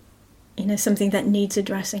you know, something that needs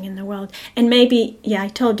addressing in the world. And maybe, yeah, I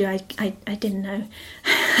told you, I didn't know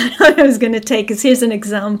what I was going to take, because here's an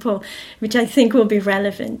example which I think will be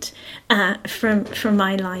relevant from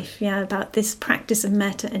my life, yeah, about this practice of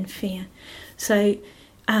metta and fear. So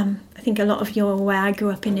I think a lot of you are aware I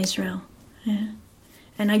grew up in Israel, yeah,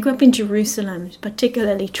 and I grew up in Jerusalem,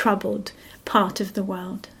 particularly troubled part of the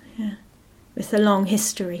world, yeah, with a long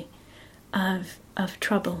history of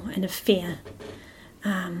trouble and of fear.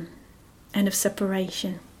 And of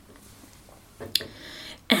separation.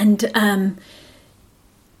 And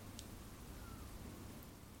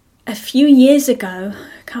a few years ago,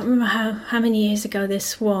 I can't remember how many years ago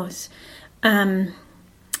this was,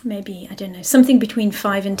 maybe, I don't know, something between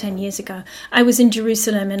 5 and 10 years ago, I was in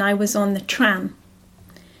Jerusalem and I was on the tram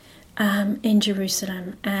in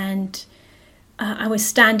Jerusalem, and I was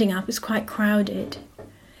standing up. It was quite crowded,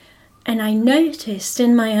 and I noticed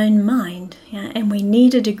in my own mind, and we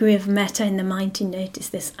need a degree of metta in the mind to notice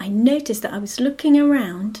this, I noticed that I was looking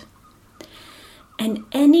around, and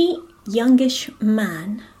any youngish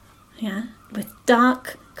man, with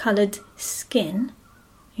dark coloured skin,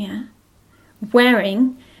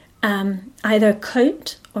 wearing either a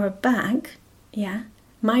coat or a bag,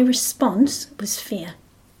 my response was fear.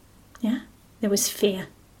 There was fear.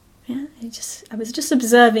 I was just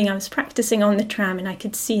observing. I was practicing on the tram, and I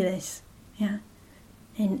could see this.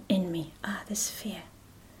 In me. There's fear.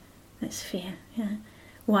 There's fear.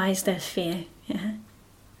 Why is there fear?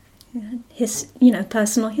 His,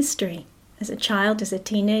 personal history as a child, as a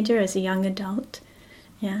teenager, as a young adult.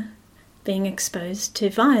 Being exposed to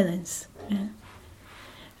violence.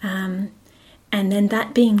 And then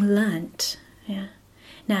that being learnt.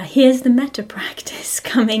 Now here's the metta practice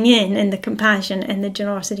coming in, and the compassion and the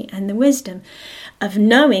generosity and the wisdom of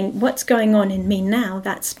knowing what's going on in me now,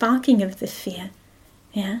 that sparking of the fear,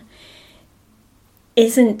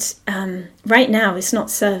 isn't, right now it's not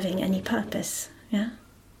serving any purpose,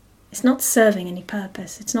 It's not serving any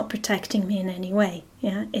purpose, it's not protecting me in any way,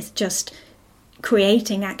 It's just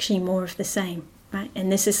creating actually more of the same, right? And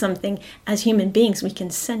this is something, as human beings, we can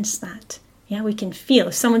sense that, we can feel.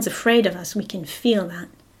 If someone's afraid of us, we can feel that.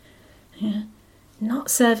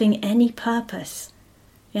 Not serving any purpose.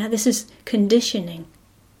 This is conditioning.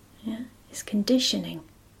 It's conditioning.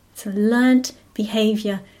 It's a learnt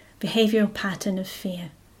behavioral pattern of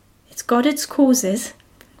fear. It's got its causes,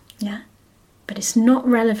 but it's not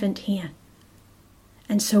relevant here.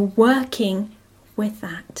 And so working with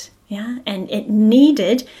that, and it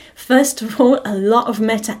needed, first of all, a lot of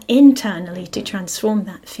metta internally to transform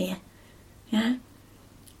that fear.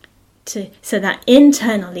 So that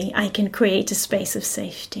internally I can create a space of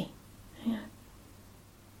safety.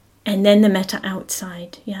 And then the metta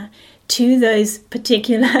outside, to those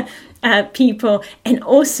particular people, and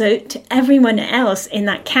also to everyone else in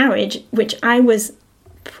that carriage, which I was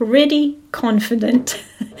pretty confident,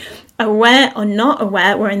 aware or not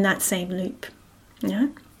aware, were in that same loop.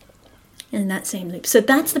 In that same loop. So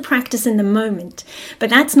that's the practice in the moment, but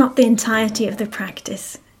that's not the entirety of the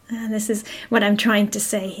practice. This is what I'm trying to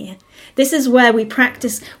say here. This is where we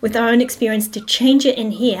practice with our own experience to change it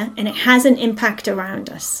in here, and it has an impact around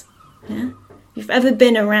us. If you've ever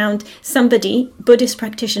been around somebody, Buddhist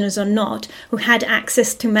practitioners or not, who had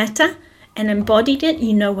access to metta and embodied it,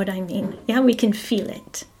 you know what I mean. We can feel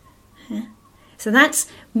it. So that's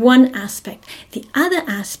one aspect. The other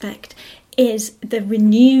aspect is the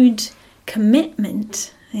renewed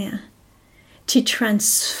commitment to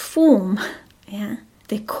transform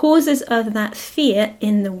the causes of that fear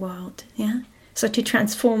in the world. So to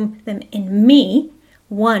transform them in me,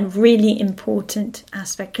 one really important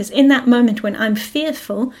aspect, because in that moment when I'm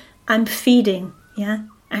fearful, I'm feeding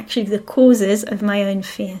actually the causes of my own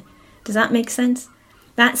fear. Does that make sense?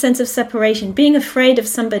 That sense of separation, being afraid of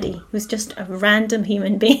somebody who's just a random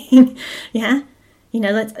human being,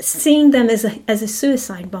 seeing them as a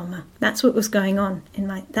suicide bomber. That's what was going on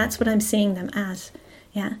that's what I'm seeing them as.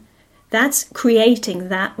 That's creating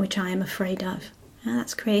that which I am afraid of.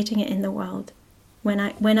 That's creating it in the world. When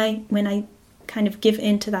I kind of give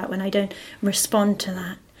in to that, when I don't respond to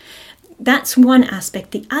that. That's one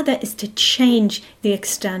aspect. The other is to change the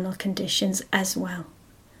external conditions as well.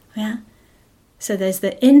 So there's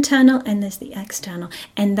the internal and there's the external.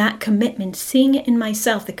 And that commitment, seeing it in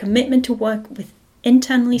myself, the commitment to work with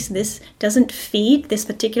internally, so this doesn't feed, this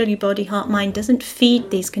particularly body, heart, mind doesn't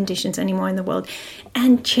feed these conditions anymore in the world,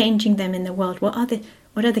 and changing them in the world. What are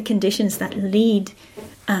the conditions that lead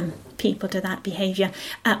people to that behavior?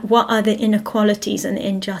 What are the inequalities and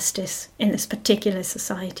injustice in this particular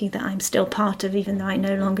society that I'm still part of, even though I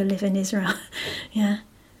no longer live in Israel?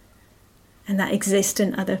 And that exists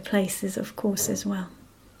in other places, of course, as well.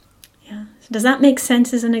 So does that make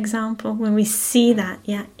sense as an example? When we see that,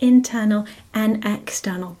 internal and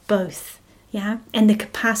external, both, and the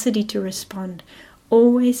capacity to respond,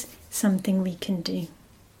 always something we can do.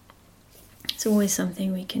 It's always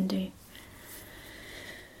something we can do.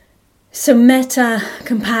 So metta,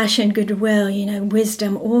 compassion, goodwill,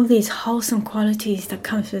 wisdom, all these wholesome qualities that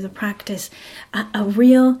come through the practice are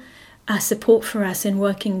real support for us in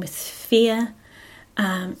working with fear,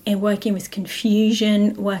 in working with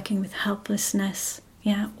confusion, working with helplessness,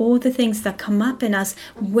 Yeah, all the things that come up in us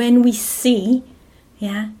when we see,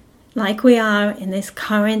 yeah, like we are in this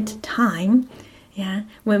current time, yeah,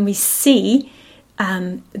 when we see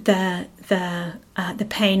the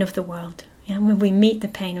pain of the world, yeah, when we meet the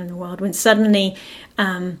pain of the world, when suddenly,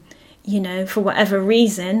 for whatever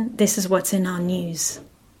reason, this is what's in our news,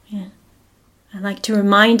 yeah. I like to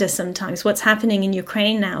remind us sometimes what's happening in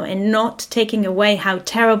Ukraine now, and not taking away how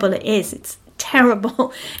terrible it is. It's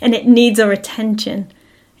terrible and it needs our attention,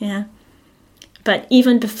 yeah. But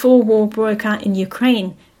even before war broke out in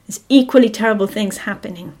Ukraine, there's equally terrible things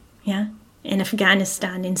happening, yeah, in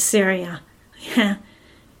Afghanistan, in Syria, yeah,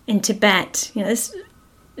 in Tibet.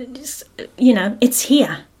 It's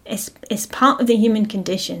here. It's part of the human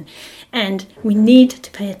condition, and we need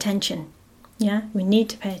to pay attention. Yeah, we need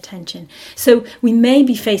to pay attention. So we may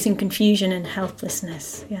be facing confusion and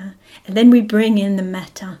helplessness, yeah, and then we bring in the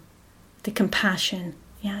metta, the compassion,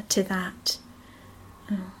 yeah, to that.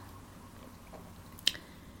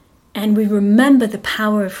 And we remember the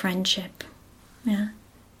power of friendship, yeah.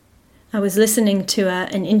 I was listening to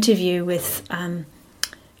an interview with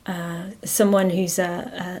someone who's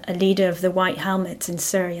a leader of the White Helmets in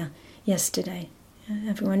Syria yesterday.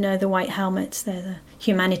 Everyone know the White Helmets. They're the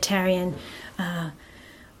humanitarian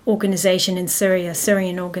organization in Syria,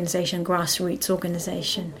 Syrian organization, grassroots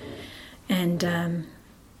organization, and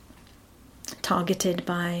targeted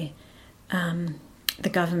by the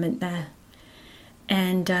government there.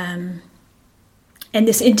 And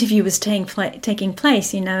this interview was taking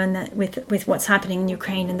place, and that with what's happening in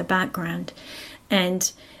Ukraine in the background.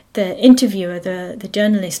 And the interviewer, the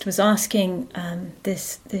journalist, was asking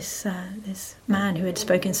this man who had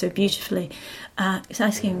spoken so beautifully, was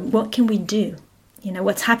asking, what can we do?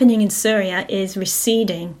 What's happening in Syria is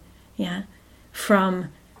receding, yeah, from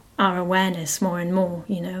our awareness more and more.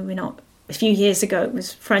 We're not. A few years ago it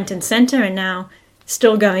was front and center, and now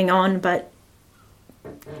still going on, but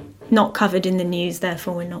not covered in the news.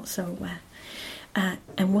 Therefore, we're not so aware.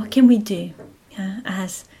 And what can we do,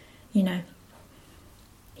 as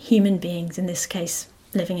human beings, in this case,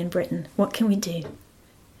 living in Britain? What can we do?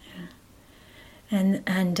 Yeah.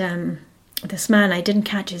 And this man, I didn't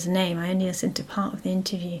catch his name. I only listened to part of the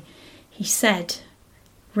interview. He said,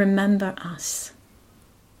 "Remember us.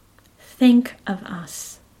 Think of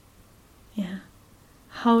us. Yeah.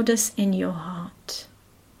 Hold us in your heart.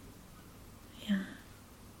 Yeah.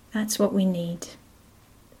 That's what we need.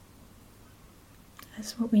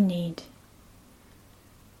 That's what we need."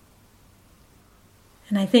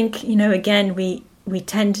 And I think, again, we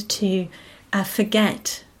tend to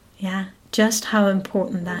forget, yeah, just how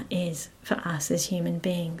important that is for us as human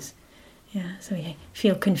beings. Yeah, so we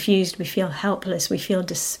feel confused, we feel helpless, we feel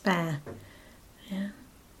despair. Yeah.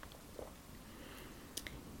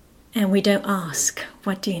 And we don't ask,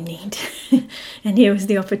 what do you need? And here was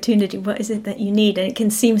the opportunity, what is it that you need? And it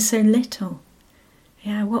can seem so little.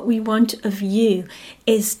 Yeah, what we want of you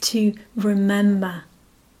is to remember.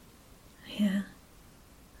 Yeah.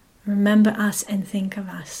 Remember us and think of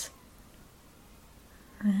us.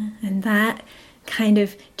 And that kind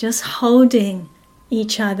of just holding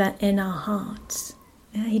each other in our hearts.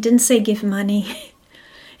 Yeah, he didn't say give money.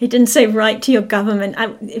 He didn't say write to your government.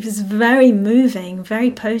 It was very moving,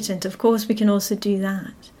 very potent. Of course, we can also do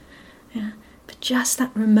that. Yeah, but just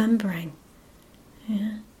that remembering.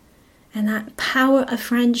 Yeah, and that power of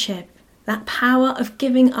friendship, that power of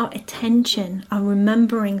giving our attention, our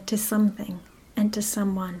remembering to something and to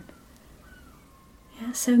someone.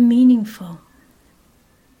 Yeah, so meaningful.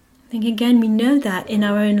 I think again we know that in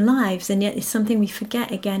our own lives, and yet it's something we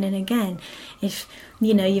forget again and again. If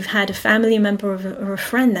you've had a family member or a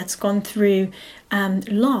friend that's gone through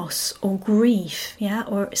loss or grief, yeah,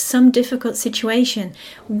 or some difficult situation,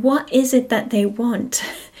 what is it that they want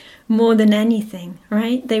more than anything,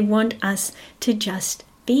 right? They want us to just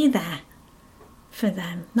be there for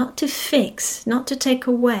them, not to fix, not to take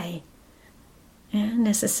away. Yeah,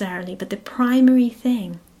 necessarily, but the primary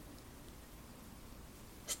thing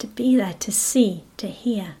is to be there, to see, to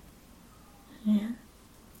hear, yeah,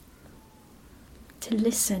 to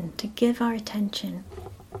listen, to give our attention.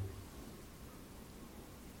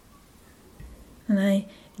 And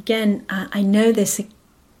I know this.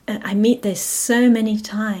 I meet this so many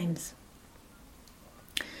times.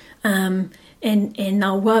 In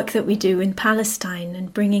our work that we do in Palestine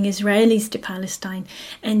and bringing Israelis to Palestine.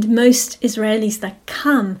 And most Israelis that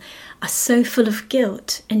come are so full of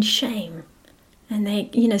guilt and shame. And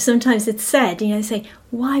they, sometimes it's said, they say,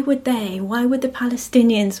 why would the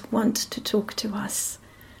Palestinians want to talk to us?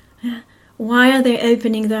 Yeah? Why are they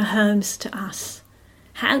opening their homes to us?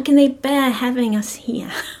 How can they bear having us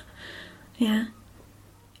here? Yeah.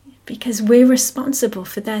 because we're responsible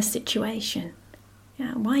for their situation.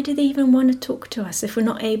 Yeah, why do they even want to talk to us if we're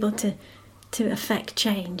not able to affect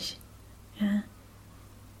change? Yeah,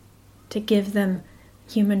 to give them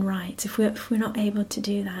human rights, if we're not able to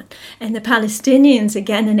do that. And the Palestinians,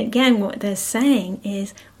 again and again, what they're saying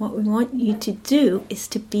is, what we want you to do is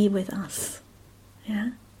to be with us.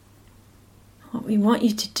 Yeah, what we want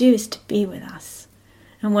you to do is to be with us.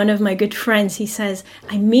 And one of my good friends, he says,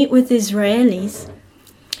 I meet with Israelis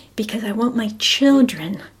because I want my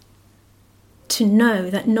children to know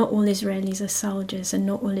that not all Israelis are soldiers and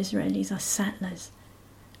not all Israelis are settlers.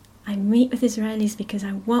 I meet with Israelis because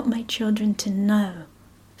I want my children to know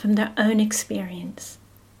from their own experience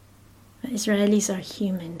that Israelis are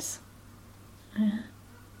humans. Yeah.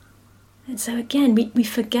 And so again, we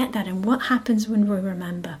forget that. And what happens when we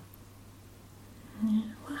remember? Yeah.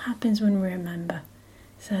 What happens when we remember?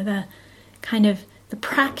 So the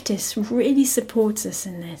practice really supports us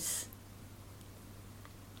in this.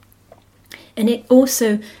 And it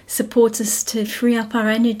also supports us to free up our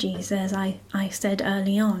energies, as I said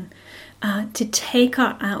early on, to take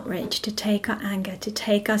our outrage, to take our anger, to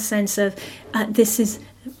take our sense of this is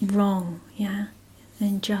wrong, yeah,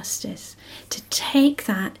 injustice, to take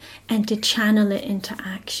that and to channel it into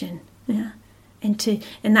action, yeah, and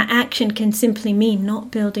that action can simply mean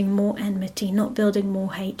not building more enmity, not building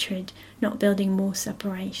more hatred, not building more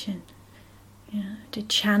separation, yeah, to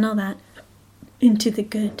channel that into the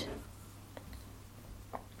good.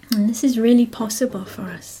 And this is really possible for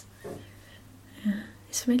us. Yeah,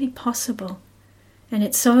 it's really possible. And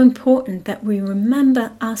it's so important that we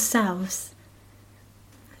remember ourselves,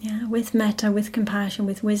 yeah, with metta, with compassion,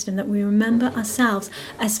 with wisdom, that we remember ourselves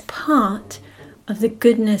as part of the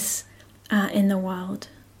goodness in the world.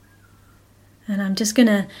 And I'm just going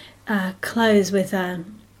to close with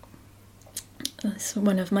it's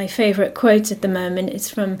one of my favorite quotes at the moment. It's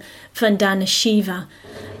from Vandana Shiva.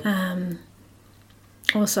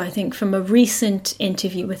 Also, I think from a recent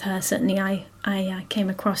interview with her, certainly I came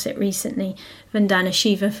across it recently. Vandana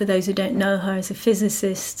Shiva, for those who don't know her, is a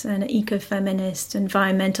physicist and an ecofeminist,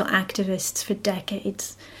 environmental activist for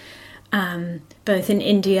decades, both in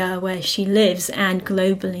India, where she lives, and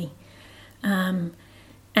globally. And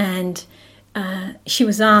she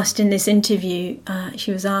was asked in this interview,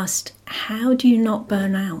 how do you not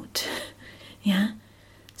burn out? Yeah.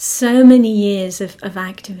 So many years of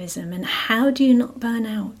activism, and how do you not burn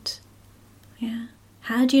out? Yeah,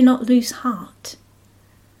 how do you not lose heart?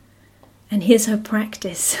 And here's her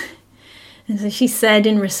practice. And so she said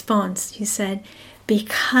in response, she said,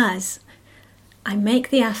 because I make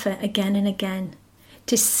the effort again and again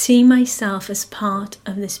to see myself as part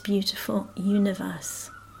of this beautiful universe.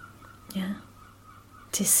 Yeah,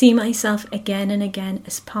 to see myself again and again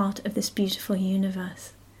as part of this beautiful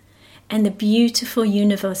universe. And the beautiful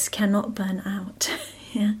universe cannot burn out.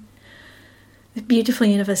 Yeah, the beautiful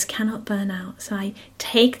universe cannot burn out. So I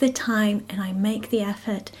take the time and I make the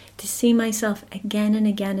effort to see myself again and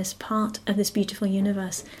again as part of this beautiful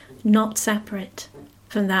universe, not separate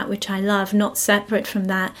from that which I love, not separate from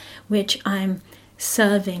that which I'm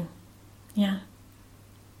serving. Yeah,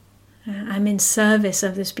 I'm in service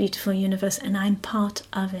of this beautiful universe and I'm part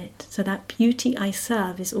of it. So that beauty I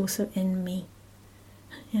serve is also in me.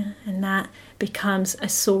 Yeah, and that becomes a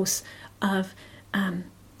source of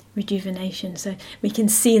rejuvenation. So we can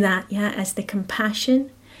see that, yeah, as the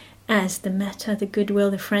compassion, as the metta, the goodwill,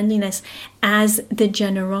 the friendliness, as the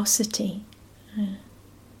generosity,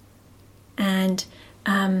 and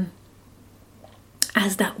as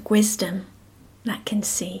that wisdom that can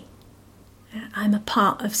see. I'm a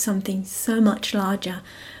part of something so much larger,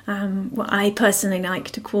 what I personally like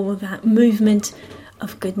to call that movement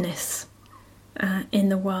of goodness in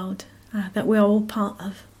the world, that we're all part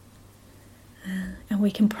of, and we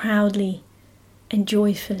can proudly and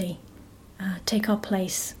joyfully take our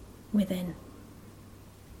place within.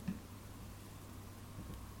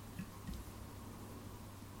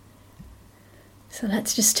 So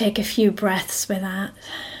let's just take a few breaths with that.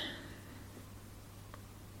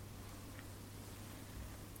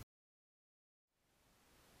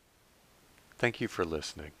 Thank you for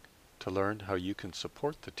listening. To learn how you can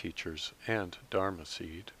support the teachers and Dharma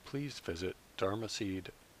Seed, please visit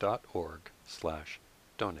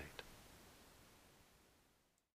dharmaseed.org/donate.